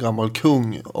en gammal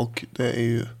kung. Och det är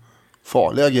ju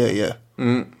farliga grejer.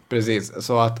 Precis,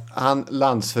 så att han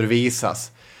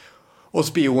landsförvisas. Och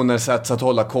spioner sätts att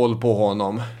hålla koll på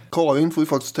honom. Karin får ju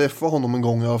faktiskt träffa honom en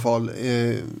gång i alla fall.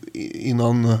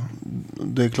 Innan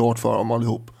det är klart för dem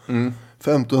allihop.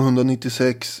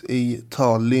 1596 i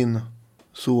Tallinn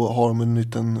så har de en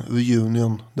liten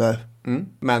reunion där.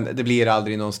 Men det blir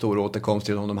aldrig någon stor återkomst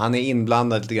till honom. Han är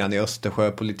inblandad lite grann i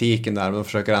Östersjöpolitiken där. De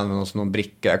försöker använda honom som någon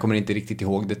bricka. Jag kommer inte riktigt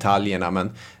ihåg detaljerna,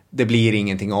 men det blir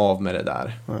ingenting av med det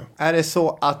där. Nej. Är det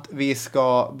så att vi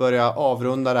ska börja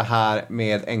avrunda det här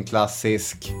med en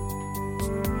klassisk...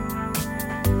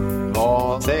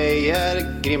 Vad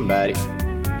säger Grimberg?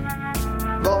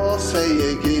 Vad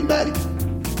säger Grimberg?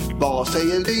 Vad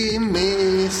säger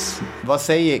Grimmis? Vad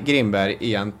säger Grimberg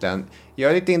egentligen?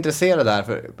 Jag är lite intresserad där,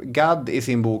 för Gadd i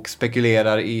sin bok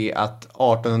spekulerar i att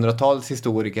 1800-talets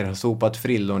historiker har sopat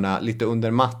frillorna lite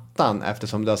under mattan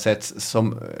eftersom det har setts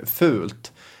som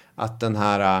fult. Att den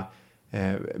här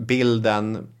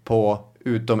bilden på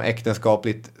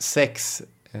utomäktenskapligt sex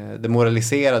det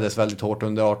moraliserades väldigt hårt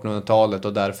under 1800-talet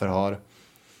och därför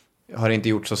har inte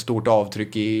gjort så stort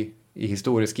avtryck i i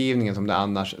historieskrivningen som det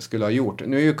annars skulle ha gjort.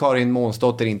 Nu är ju Karin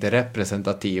Månsdotter inte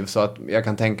representativ, så att jag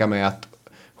kan tänka mig att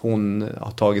hon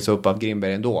har tagits upp av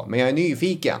Grimberg ändå. Men jag är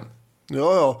nyfiken.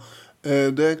 Ja.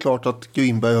 Det är klart att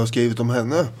Grimberg har skrivit om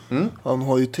henne. Han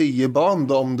har ju 10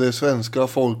 band om det svenska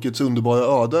folkets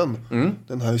underbara öden.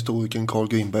 Den här historikern Carl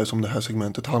Grimberg som det här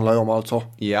segmentet handlar om alltså.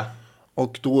 Ja.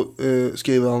 Och då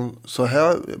skriver han så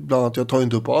här, bland annat, jag tar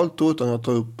inte upp allt då, utan jag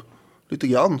tar upp lite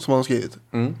grann som han skrivit.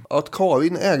 Att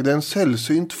Karin ägde en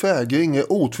sällsynt fägring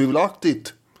är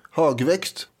otvivelaktigt.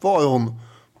 Högväxt var hon,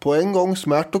 på en gång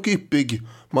smärt och yppig.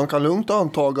 Man kan lugnt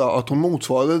antaga att hon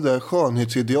motsvarade det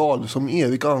skönhetsideal som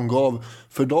Erik angav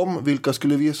för dem vilka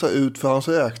skulle visa ut för hans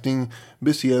räkning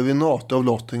beser Renate av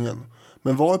lottningen.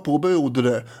 Men varpå berodde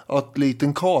det att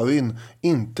liten Karin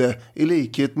inte, i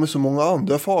likhet med så många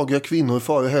andra fagra kvinnor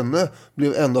före henne,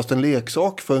 blev endast en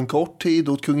leksak för en kort tid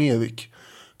åt kung Erik?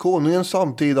 Konungen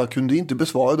samtida kunde inte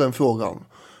besvara den frågan.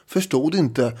 Förstod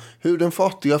inte hur den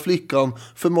fattiga flickan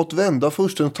förmått vända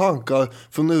furstens tankar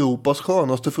från Europas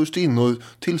skönaste furstinnor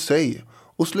till sig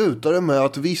och slutade med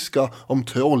att viska om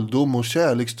trolldom och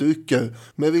kärleksdrycker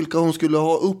med vilka hon skulle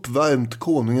ha uppvärmt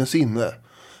konungens sinne.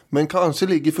 Men kanske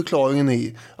ligger förklaringen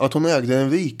i att hon ägde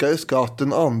en rikare skatt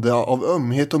än andra av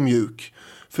ömhet och mjuk,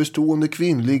 förstående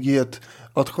kvinnlighet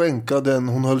att skänka den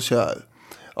hon höll kär.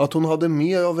 Att hon hade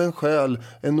mer av en själ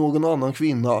än någon annan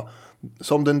kvinna,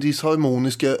 som den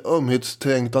disharmoniske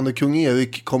ömhetsträngtande kung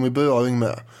Erik kom i beröring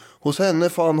med. Hos henne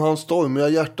fann hans stormiga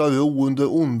hjärta ro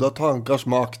under onda tankars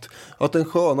makt. Att den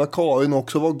sköna Karin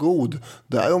också var god,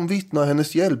 därom vittnar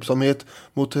hennes hjälpsamhet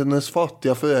mot hennes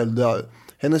fattiga föräldrar.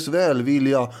 Hennes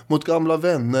välvilja mot gamla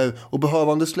vänner och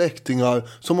behövande släktingar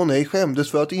som hon ej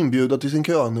skämdes för att inbjuda till sin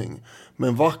kröning.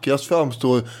 Men vackrast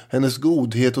framstår hennes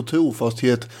godhet och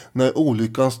trofasthet när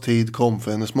olyckans tid kom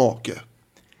för hennes make.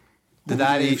 Det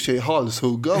där är i och för sig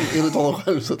halshuggan enligt honom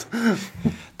själv.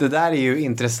 Det där är ju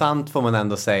intressant får man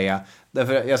ändå säga.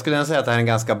 Därför jag skulle ändå säga att det här är en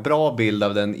ganska bra bild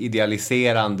av den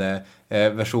idealiserande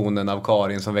versionen av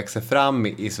Karin som växer fram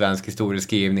i svensk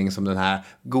historieskrivning som den här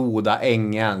goda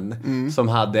ängeln som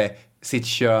hade sitt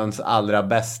köns allra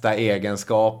bästa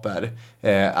egenskaper.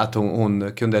 Att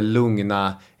hon kunde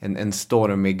lugna en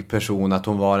stormig person, att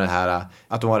hon var det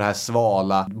här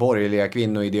svala borgerliga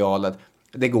kvinnoidealet.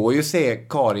 Det går ju att se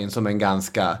Karin som en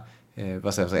ganska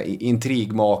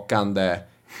intrigmakande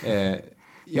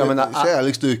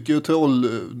kärleksdrycker och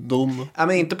trolldom. Ja,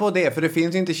 men inte på det, för det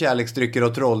finns inte kärleksdrycker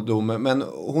och trolldom, men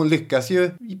hon lyckas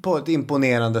ju på ett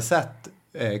imponerande sätt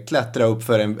klättra upp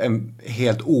för en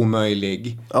helt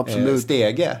omöjlig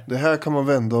stege. Det här kan man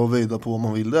vända och vrida på om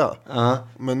man vill det.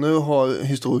 Men nu har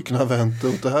historikerna vänt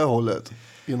åt det här hållet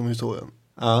genom historien.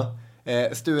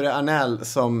 Sture Arnell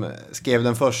som skrev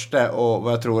den första och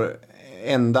vad jag tror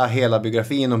enda hela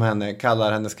biografin om henne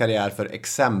kallar hennes karriär för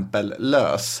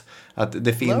exempellös. Att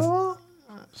det finns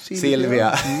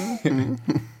Silvia.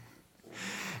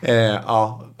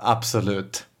 Ja,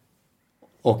 absolut.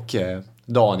 Och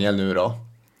Daniel nu då.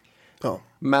 Ja.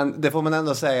 Men det får man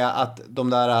ändå säga att de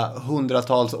där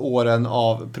hundratals åren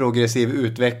av progressiv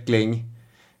utveckling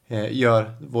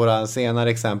gör våra senare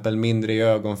exempel mindre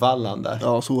ögonfallande.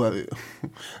 Ja, så är det ju.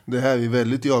 Det här är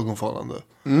väldigt ögonfallande.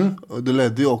 Det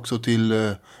ledde ju också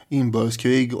till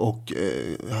inbördeskrig och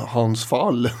hans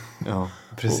fall. Ja,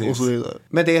 precis. och så vidare.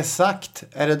 Med det sagt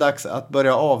är det dags att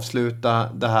börja avsluta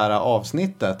det här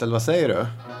avsnittet, eller vad säger du?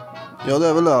 Ja, det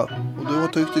är väl det. Och du har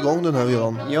tryckt igång den här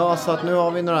redan. Ja, så att nu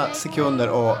har vi några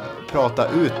sekunder att prata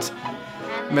ut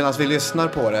medan vi lyssnar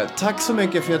på det. Tack så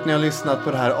mycket för att ni har lyssnat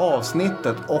på det här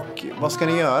avsnittet. Och vad ska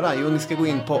ni göra? Jo, ni ska gå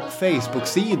in på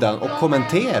Facebook-sidan och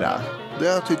kommentera.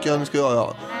 Det tycker jag ni ska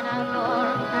göra.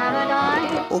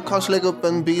 Och kanske lägga upp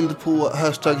en bild på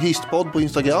 #histpodd på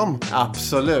Instagram.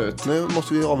 Absolut. Nu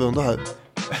måste vi avrunda här.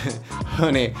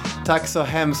 Hörrni, tack så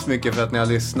hemskt mycket för att ni har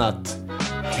lyssnat.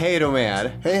 Hej då med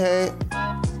er. Hej hej.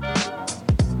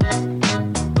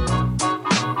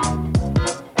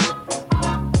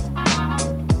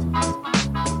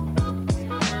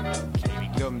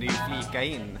 Vi glömde ju flika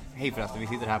in. Hej förresten, vi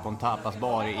sitter här på en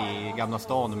tapasbar i Gamla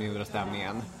stan om ni undrar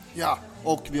stämningen. Ja,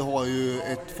 och vi har ju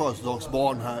ett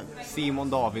födelsedagsbarn här. Simon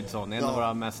Davidsson, en av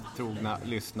våra mest trogna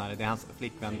lyssnare. Det är hans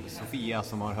flickvän Sofia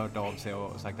som har hört av sig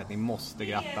och sagt att ni måste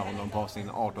gratta honom på sin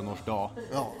 18-årsdag.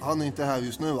 Ja, han är inte här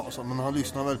just nu alltså, men han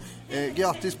lyssnar väl.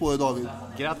 Grattis på dig, David.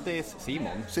 Grattis,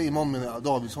 Simon. Simon menar jag,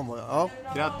 Davidsson var jag. Ja.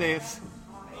 Grattis.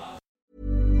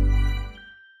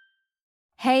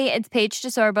 Hey, it's Paige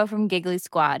DeSorbo from Giggly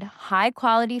Squad. High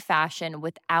quality fashion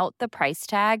without the price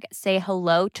tag. Say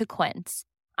hello to Quince.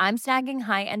 I'm snagging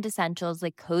high-end essentials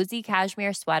like cozy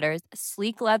cashmere sweaters,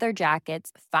 sleek leather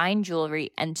jackets, fine jewelry,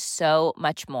 and so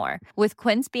much more. With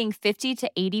Quince being 50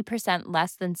 to 80%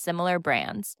 less than similar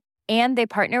brands. And they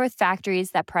partner with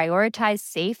factories that prioritize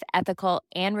safe, ethical,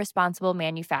 and responsible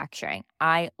manufacturing.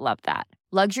 I love that.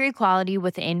 Luxury quality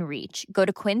within reach. Go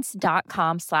to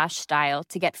quince.com/style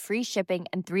to get free shipping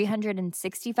and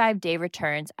 365-day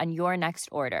returns on your next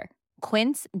order.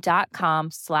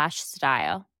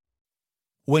 Quince.com/style.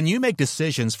 When you make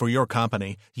decisions for your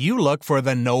company, you look for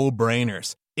the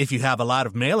no-brainers. If you have a lot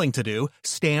of mailing to do,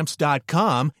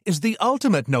 Stamps.com is the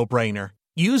ultimate no-brainer.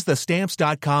 Use the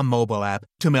Stamps.com mobile app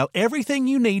to mail everything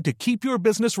you need to keep your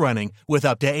business running with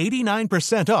up to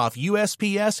 89% off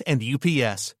USPS and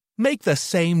UPS. Make the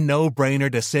same no-brainer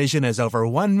decision as over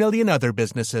 1 million other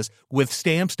businesses with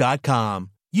Stamps.com.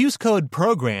 Use code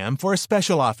PROGRAM for a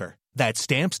special offer. That's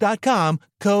Stamps.com,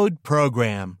 code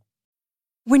PROGRAM.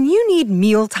 When you need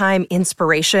mealtime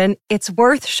inspiration, it's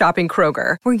worth shopping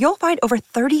Kroger, where you'll find over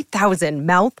 30,000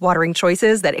 mouth-watering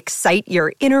choices that excite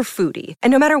your inner foodie. And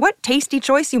no matter what tasty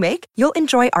choice you make, you'll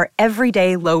enjoy our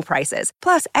everyday low prices,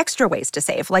 plus extra ways to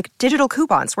save, like digital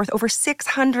coupons worth over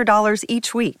 $600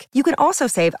 each week. You can also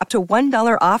save up to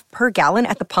 $1 off per gallon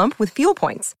at the pump with fuel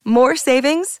points. More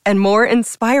savings and more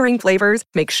inspiring flavors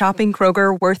make shopping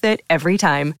Kroger worth it every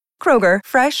time. Kroger,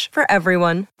 fresh for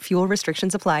everyone. Fuel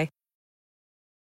restrictions apply.